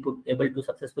have been able to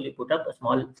successfully put up a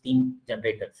small steam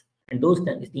generators, and those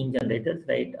steam generators,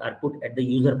 right, are put at the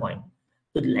user point.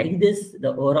 So like this, the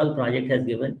overall project has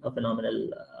given a phenomenal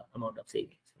amount of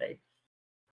savings, right?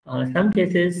 Some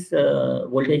cases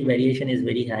voltage variation is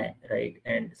very high, right,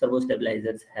 and servo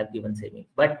stabilizers have given savings.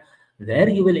 But where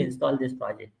you will install this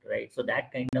project, right, so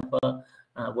that kind of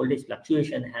a voltage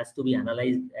fluctuation has to be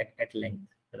analyzed at length,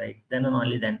 right? Then and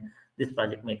only then this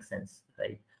project makes sense,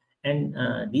 right? And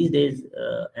these days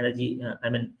I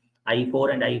mean,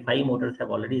 I4 and I5 motors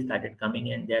have already started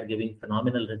coming, and they are giving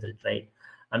phenomenal results, right?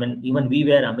 I mean, even we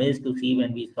were amazed to see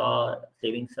when we saw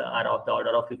savings are of the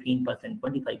order of 15%,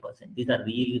 25%. These are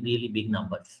really, really big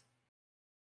numbers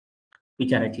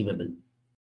which are achievable,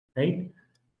 right?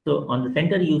 So on the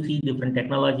center, you see different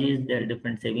technologies, there are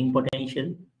different saving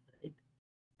potential, right?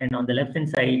 And on the left hand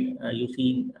side, you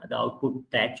see the output,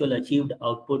 the actual achieved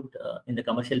output in the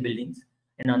commercial buildings.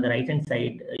 And on the right hand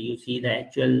side, you see the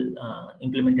actual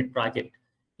implemented project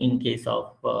in case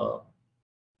of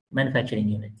manufacturing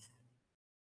units,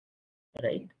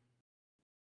 right?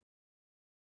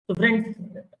 So friends,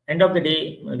 end of the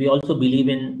day, we also believe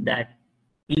in that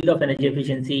field of energy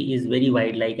efficiency is very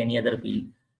wide, like any other field,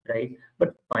 right?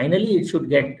 But finally, it should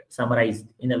get summarized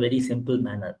in a very simple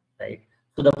manner, right?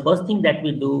 So the first thing that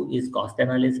we do is cost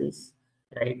analysis,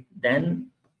 right? Then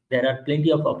there are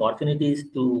plenty of opportunities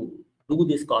to do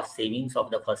this cost savings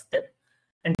of the first step.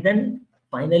 And then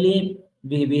finally,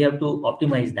 we have to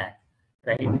optimize that,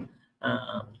 right?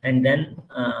 And then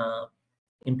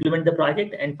implement the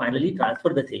project and finally transfer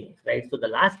the savings, right? So the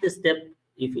last step,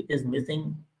 if it is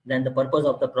missing, then the purpose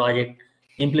of the project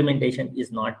implementation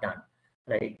is not done,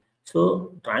 right?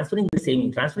 So transferring the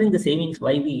savings,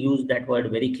 why we use that word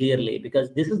very clearly,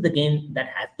 because this is the gain that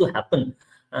has to happen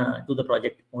to the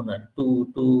project owner,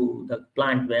 to the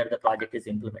plant where the project is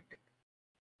implemented,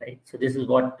 right? So this is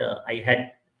what I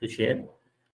had to share.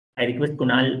 I request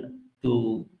Kunal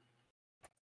to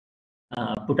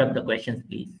put up the questions,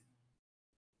 please.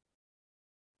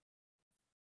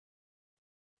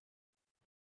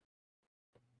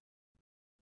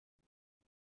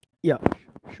 Yeah,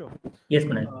 sure. Yes,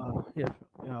 Kunal. Yeah.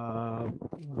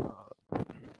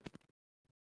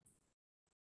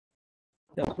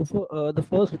 So the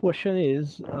first question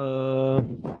is,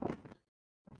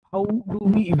 how do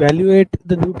we evaluate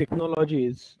the new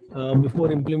technologies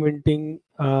before implementing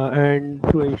and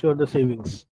to ensure the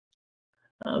savings?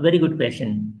 Very good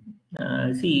question.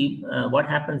 See, what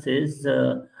happens is,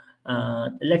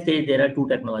 let's say there are two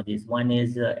technologies. One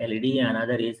is LED,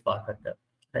 another is power factor,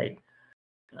 right?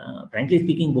 Frankly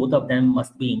speaking, both of them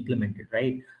must be implemented,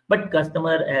 right? But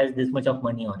customer has this much of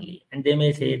money only, and they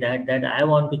may say that I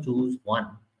want to choose one,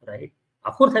 right?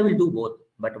 Of course, I will do both,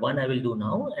 but one I will do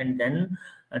now, and then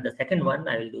the second one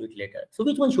I will do it later. So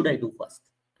which one should I do first,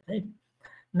 right?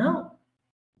 Now,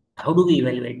 how do we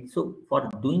evaluate? So for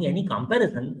doing any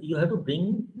comparison, you have to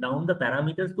bring down the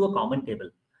parameters to a common table,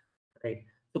 right?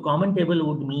 So common table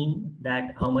would mean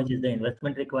that how much is the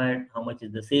investment required, how much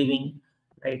is the saving,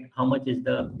 right? How much is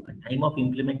the time of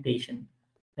implementation,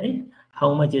 right?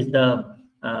 How much is the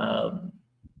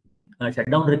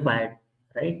shutdown required,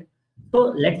 right?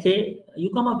 So let's say you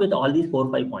come up with all these 4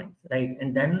 or 5 points, right?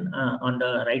 And then on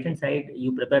the right hand side,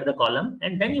 you prepare the column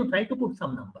and then you try to put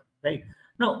some number, right?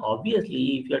 Now,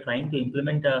 obviously, if you're trying to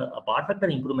implement a power factor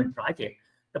improvement project,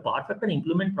 the power factor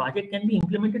improvement project can be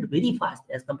implemented very fast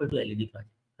as compared to LED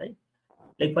project, right?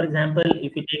 Like for example,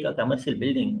 if you take a commercial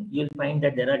building, you'll find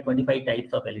that there are 25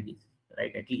 types of LEDs,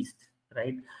 right? At least,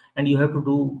 right? And you have to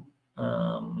do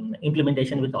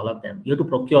implementation with all of them. You have to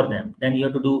procure them. Then you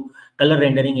have to do color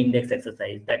rendering index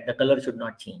exercise that the color should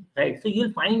not change, right? So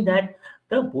you'll find that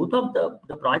the both of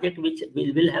the project which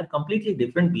will have completely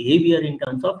different behavior in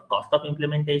terms of cost of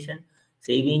implementation,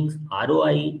 savings,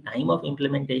 ROI, time of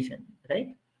implementation,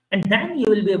 right? And then you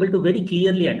will be able to very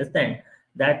clearly understand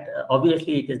that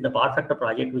obviously it is the power factor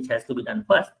project which has to be done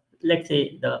first. Let's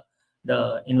say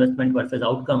the investment versus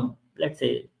outcome, let's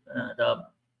say the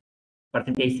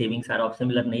percentage savings are of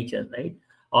similar nature, right?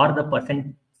 Or the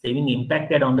percent saving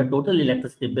impacted on the total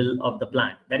electricity bill of the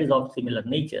plant, that is of similar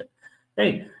nature,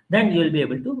 right? Then you will be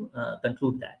able to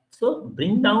conclude that. So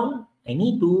bring down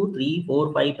any 2, 3,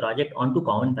 4, 5 project onto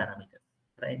common parameters,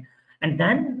 right? And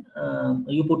then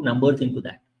you put numbers into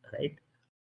that, right?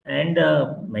 And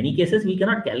many cases we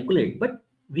cannot calculate, but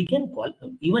we can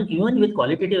even with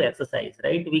qualitative exercise,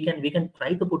 right? We can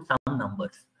try to put some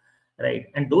numbers, right?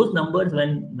 And those numbers,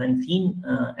 when seen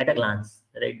at a glance,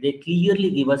 right, they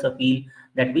clearly give us a feel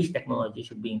that which technology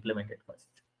should be implemented first.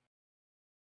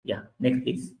 Yeah, next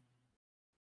please.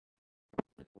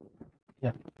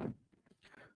 Yeah.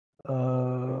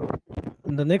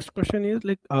 The next question is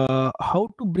like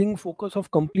how to bring focus of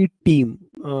complete team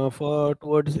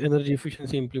towards energy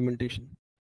efficiency implementation.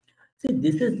 See,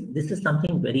 this is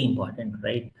something very important,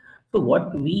 right? So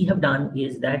what we have done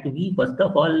is that we first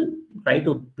of all try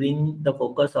to bring the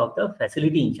focus of the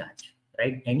facility in charge,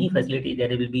 right? Any facility, there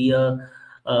will be a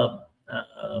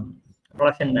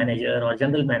production manager or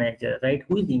general manager, right,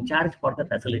 who is in charge for the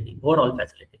facility, overall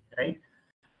facility, right?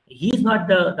 He is not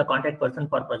the contact person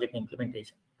for project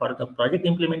implementation. For the project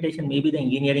implementation, maybe the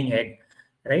engineering head,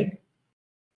 right?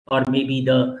 Or maybe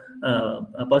the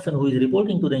a person who is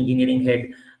reporting to the engineering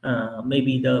head,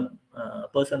 maybe the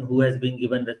person who has been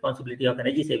given responsibility of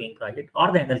energy saving project,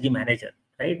 or the energy manager,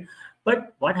 right?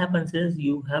 But what happens is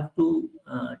you have to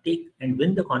take and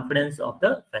win the confidence of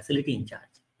the facility in charge,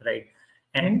 right?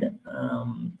 And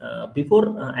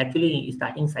before actually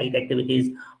starting site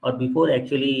activities, or before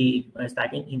actually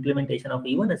starting implementation of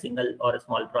even a single or a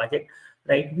small project,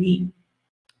 right, we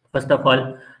first of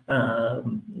all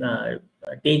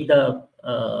take the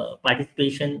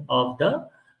participation of the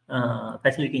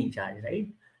facility in charge, right?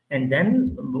 And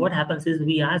then what happens is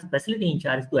we ask facility in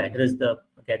charge to address the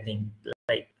gathering,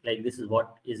 like this is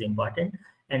what is important.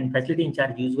 And facility in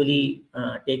charge usually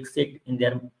takes it in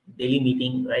their daily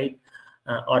meeting, right?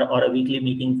 Or a weekly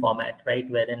meeting format, right?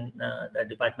 Wherein the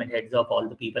department heads of all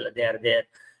the people, they are there,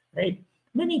 right?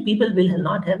 Many people will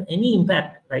not have any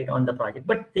impact, right, on the project,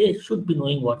 but they should be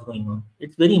knowing what's going on.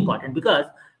 It's very important, because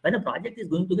when a project is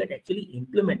going to get actually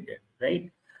implemented, right,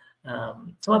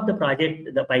 some of the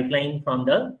project, the pipeline from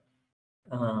the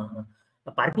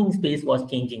parking space was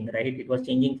changing, right? It was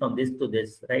changing from this to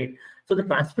this, right? So the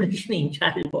transportation in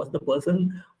charge was the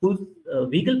person whose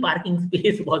vehicle parking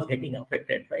space was getting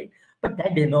affected, right? But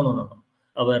that day, no.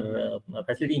 Our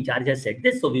facility in charge has said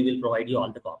this, so we will provide you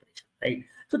all the cooperation, right?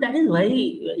 So that is why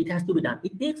it has to be done.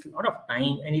 It takes a lot of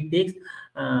time and it takes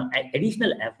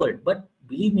additional effort, but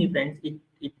believe me, friends,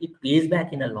 it pays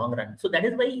back in a long run. So that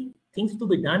is why things to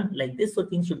be done like this. So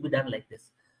things should be done like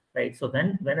this, right? So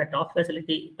when a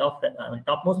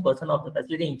topmost person of the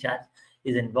facility in charge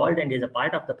is involved and is a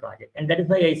part of the project, and that is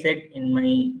why I said in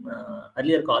my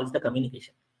earlier calls, the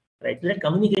communication, right? So that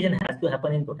communication has to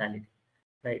happen in totality,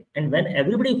 right? And when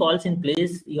everybody falls in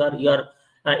place,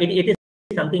 it is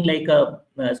something like a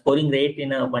scoring rate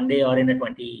in a 1 day or in a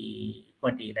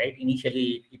 2020, right?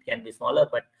 Initially, it can be smaller,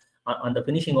 but on the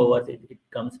finishing overs, it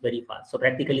comes very fast. So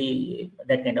practically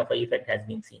that kind of a effect has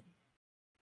been seen.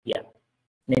 Yeah.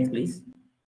 Next, please.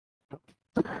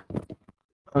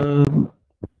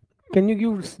 Can you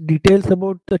give details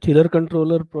about the chiller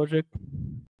controller project?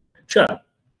 Sure,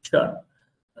 sure.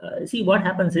 See, what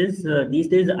happens is these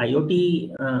days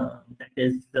IoT that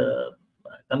is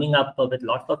coming up with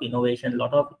lots of innovation,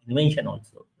 lot of invention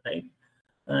also, right?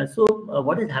 So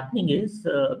what is happening is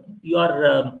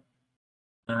your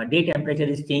day temperature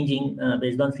is changing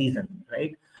based on season,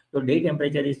 right? Your day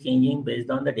temperature is changing based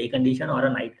on the day condition or a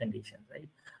night condition, right?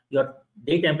 Your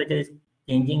day temperature is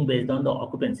changing based on the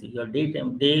occupancy. Your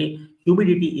day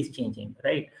humidity is changing,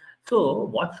 right? So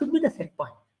what should be the set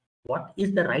point? What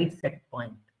is the right set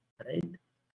point, right?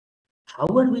 How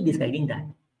are we deciding that?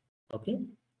 Okay.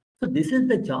 So this is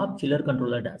the job chiller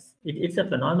controller does. It's a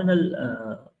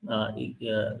phenomenal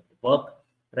work,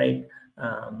 right?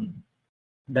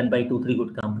 Done by 2-3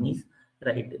 good companies,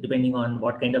 right? Depending on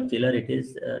what kind of chiller it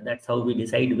is, that's how we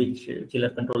decide which chiller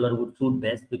controller would suit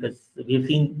best, because we've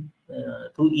seen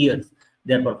through years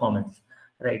their performance,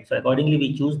 right? So accordingly,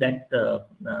 we choose that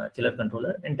chiller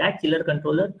controller, and that chiller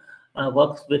controller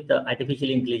works with artificial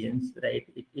intelligence, right?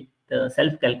 It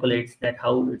self-calculates that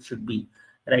how it should be,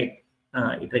 right?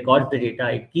 It records the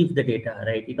data, it keeps the data,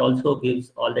 right? It also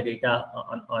gives all the data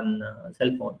on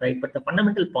cell phone, right? But the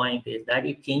fundamental point is that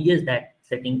it changes that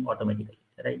setting automatically,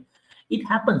 right? It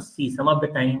happens, see, some of the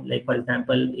time, like for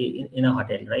example, in a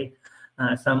hotel, right?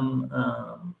 Some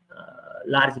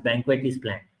large banquet is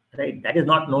planned, right? That is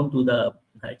not known to the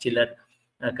chiller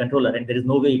controller, and there is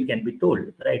no way it can be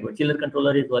told, right? But chiller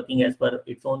controller is working as per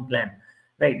its own plan,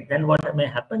 right? Then what may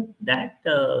happen, that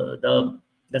the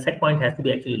set point has to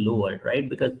be actually lowered, right?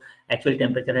 Because actual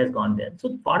temperature has gone there.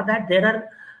 So for that, there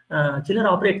are chiller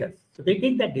operators. So they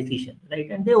take that decision, right?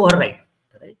 And they override,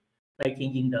 right? By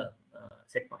changing the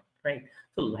set point, right?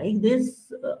 So like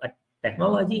this,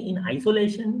 technology in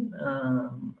isolation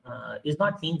is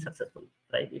not seen successful,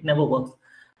 right? It never works,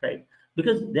 right?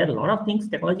 Because there are a lot of things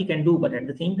technology can do, but at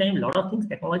the same time, a lot of things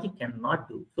technology cannot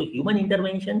do. So human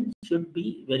intervention should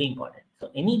be very important.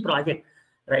 So any project,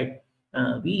 right?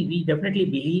 We definitely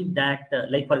believe that,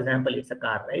 like for example, it's a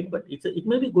car, right? But it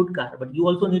may be a good car, but you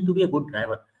also need to be a good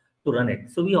driver to run it.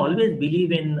 So we always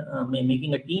believe in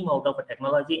making a team out of a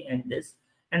technology,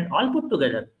 and all put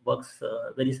together works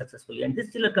very successfully. And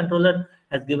this chiller controller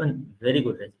has given very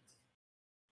good results.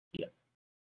 Yeah.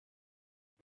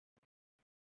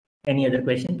 Any other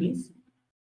question, please?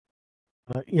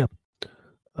 Yeah.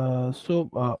 So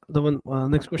the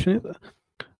next question is,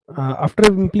 after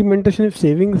implementation, if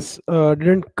savings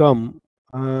didn't come,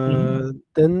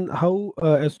 then how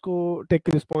ESCO take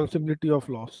responsibility of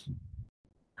loss?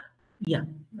 Yeah.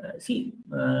 See,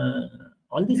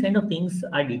 all these kind of things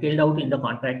are detailed out in the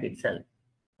contract itself.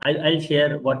 I'll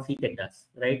share what CTEC does,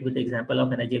 right, with the example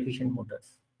of energy efficient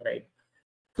motors, right?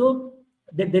 So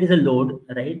there is a load,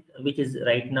 right, which is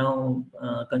right now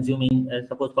consuming,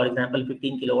 suppose for example,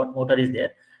 15 kilowatt motor is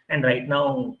there, and right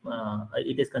now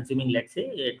it is consuming, let's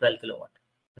say, 12 kilowatt,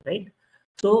 right?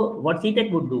 So what CTEC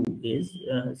would do is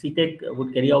CTEC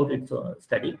would carry out its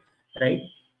study, right?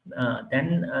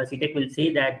 Then CTEC will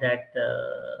say that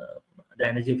the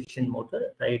energy efficient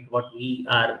motor, right, what we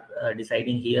are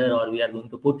deciding here, or we are going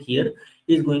to put here,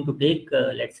 is going to take,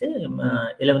 let's say,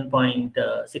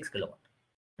 11.6 kilowatt,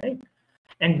 right?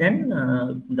 And then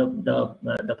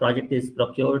the project is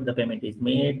procured, the payment is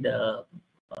made,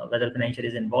 whether financial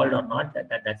is involved or not,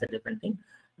 that's a different thing,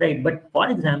 right? But for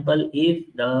example, if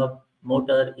the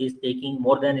motor is taking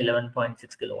more than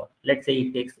 11.6 kilowatt, let's say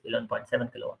it takes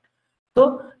 11.7 kilowatt,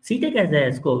 so CTEC as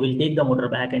a ESCO will take the motor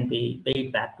back and pay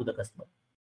it back to the customer,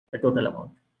 the total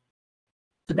amount.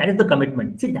 So that is the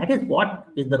commitment. See, that is what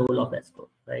is the role of ESCO,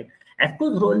 right?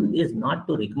 ESCO's role is not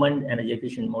to recommend energy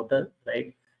efficient motor,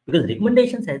 right? Because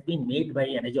recommendations has been made by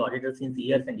energy auditors since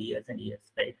years and years and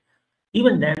years, right?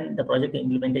 Even then, the project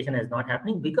implementation is not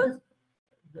happening because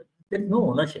there is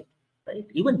no ownership, right?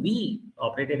 Even we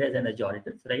operated as energy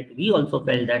auditors, right? We also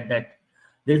felt that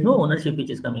there is no ownership which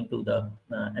is coming to the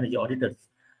energy auditors,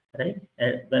 right?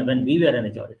 When we were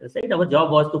energy auditors, right? Our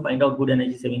job was to find out good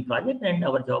energy saving project, and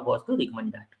our job was to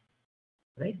recommend that,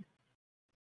 right?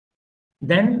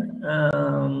 Then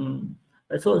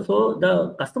so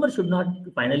the customer should not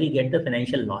finally get the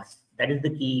financial loss. That is the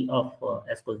key of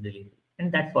ESCO's delivery,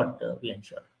 and that's what we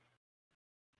ensure.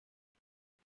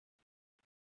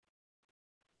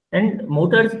 And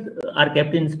motors are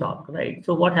kept in stock, right?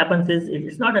 So what happens is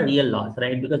it's not a real loss,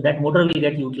 right? Because that motor will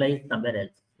get utilized somewhere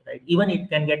else, right? Even it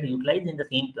can get utilized in the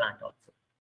same plant also,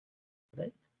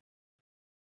 right?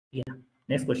 Yeah.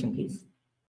 Next question, please.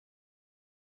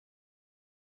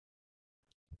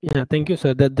 Yeah, thank you,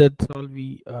 sir. That's all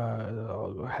we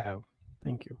all have.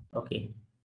 Thank you. Okay.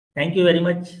 Thank you very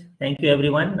much. Thank you,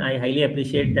 everyone. I highly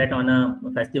appreciate that on a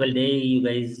festival day, you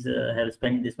guys have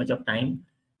spent this much of time,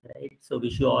 right? So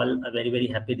wish you all a very, very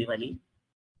happy Diwali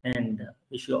and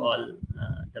wish you all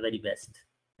the very best.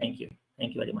 Thank you.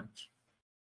 Thank you very much.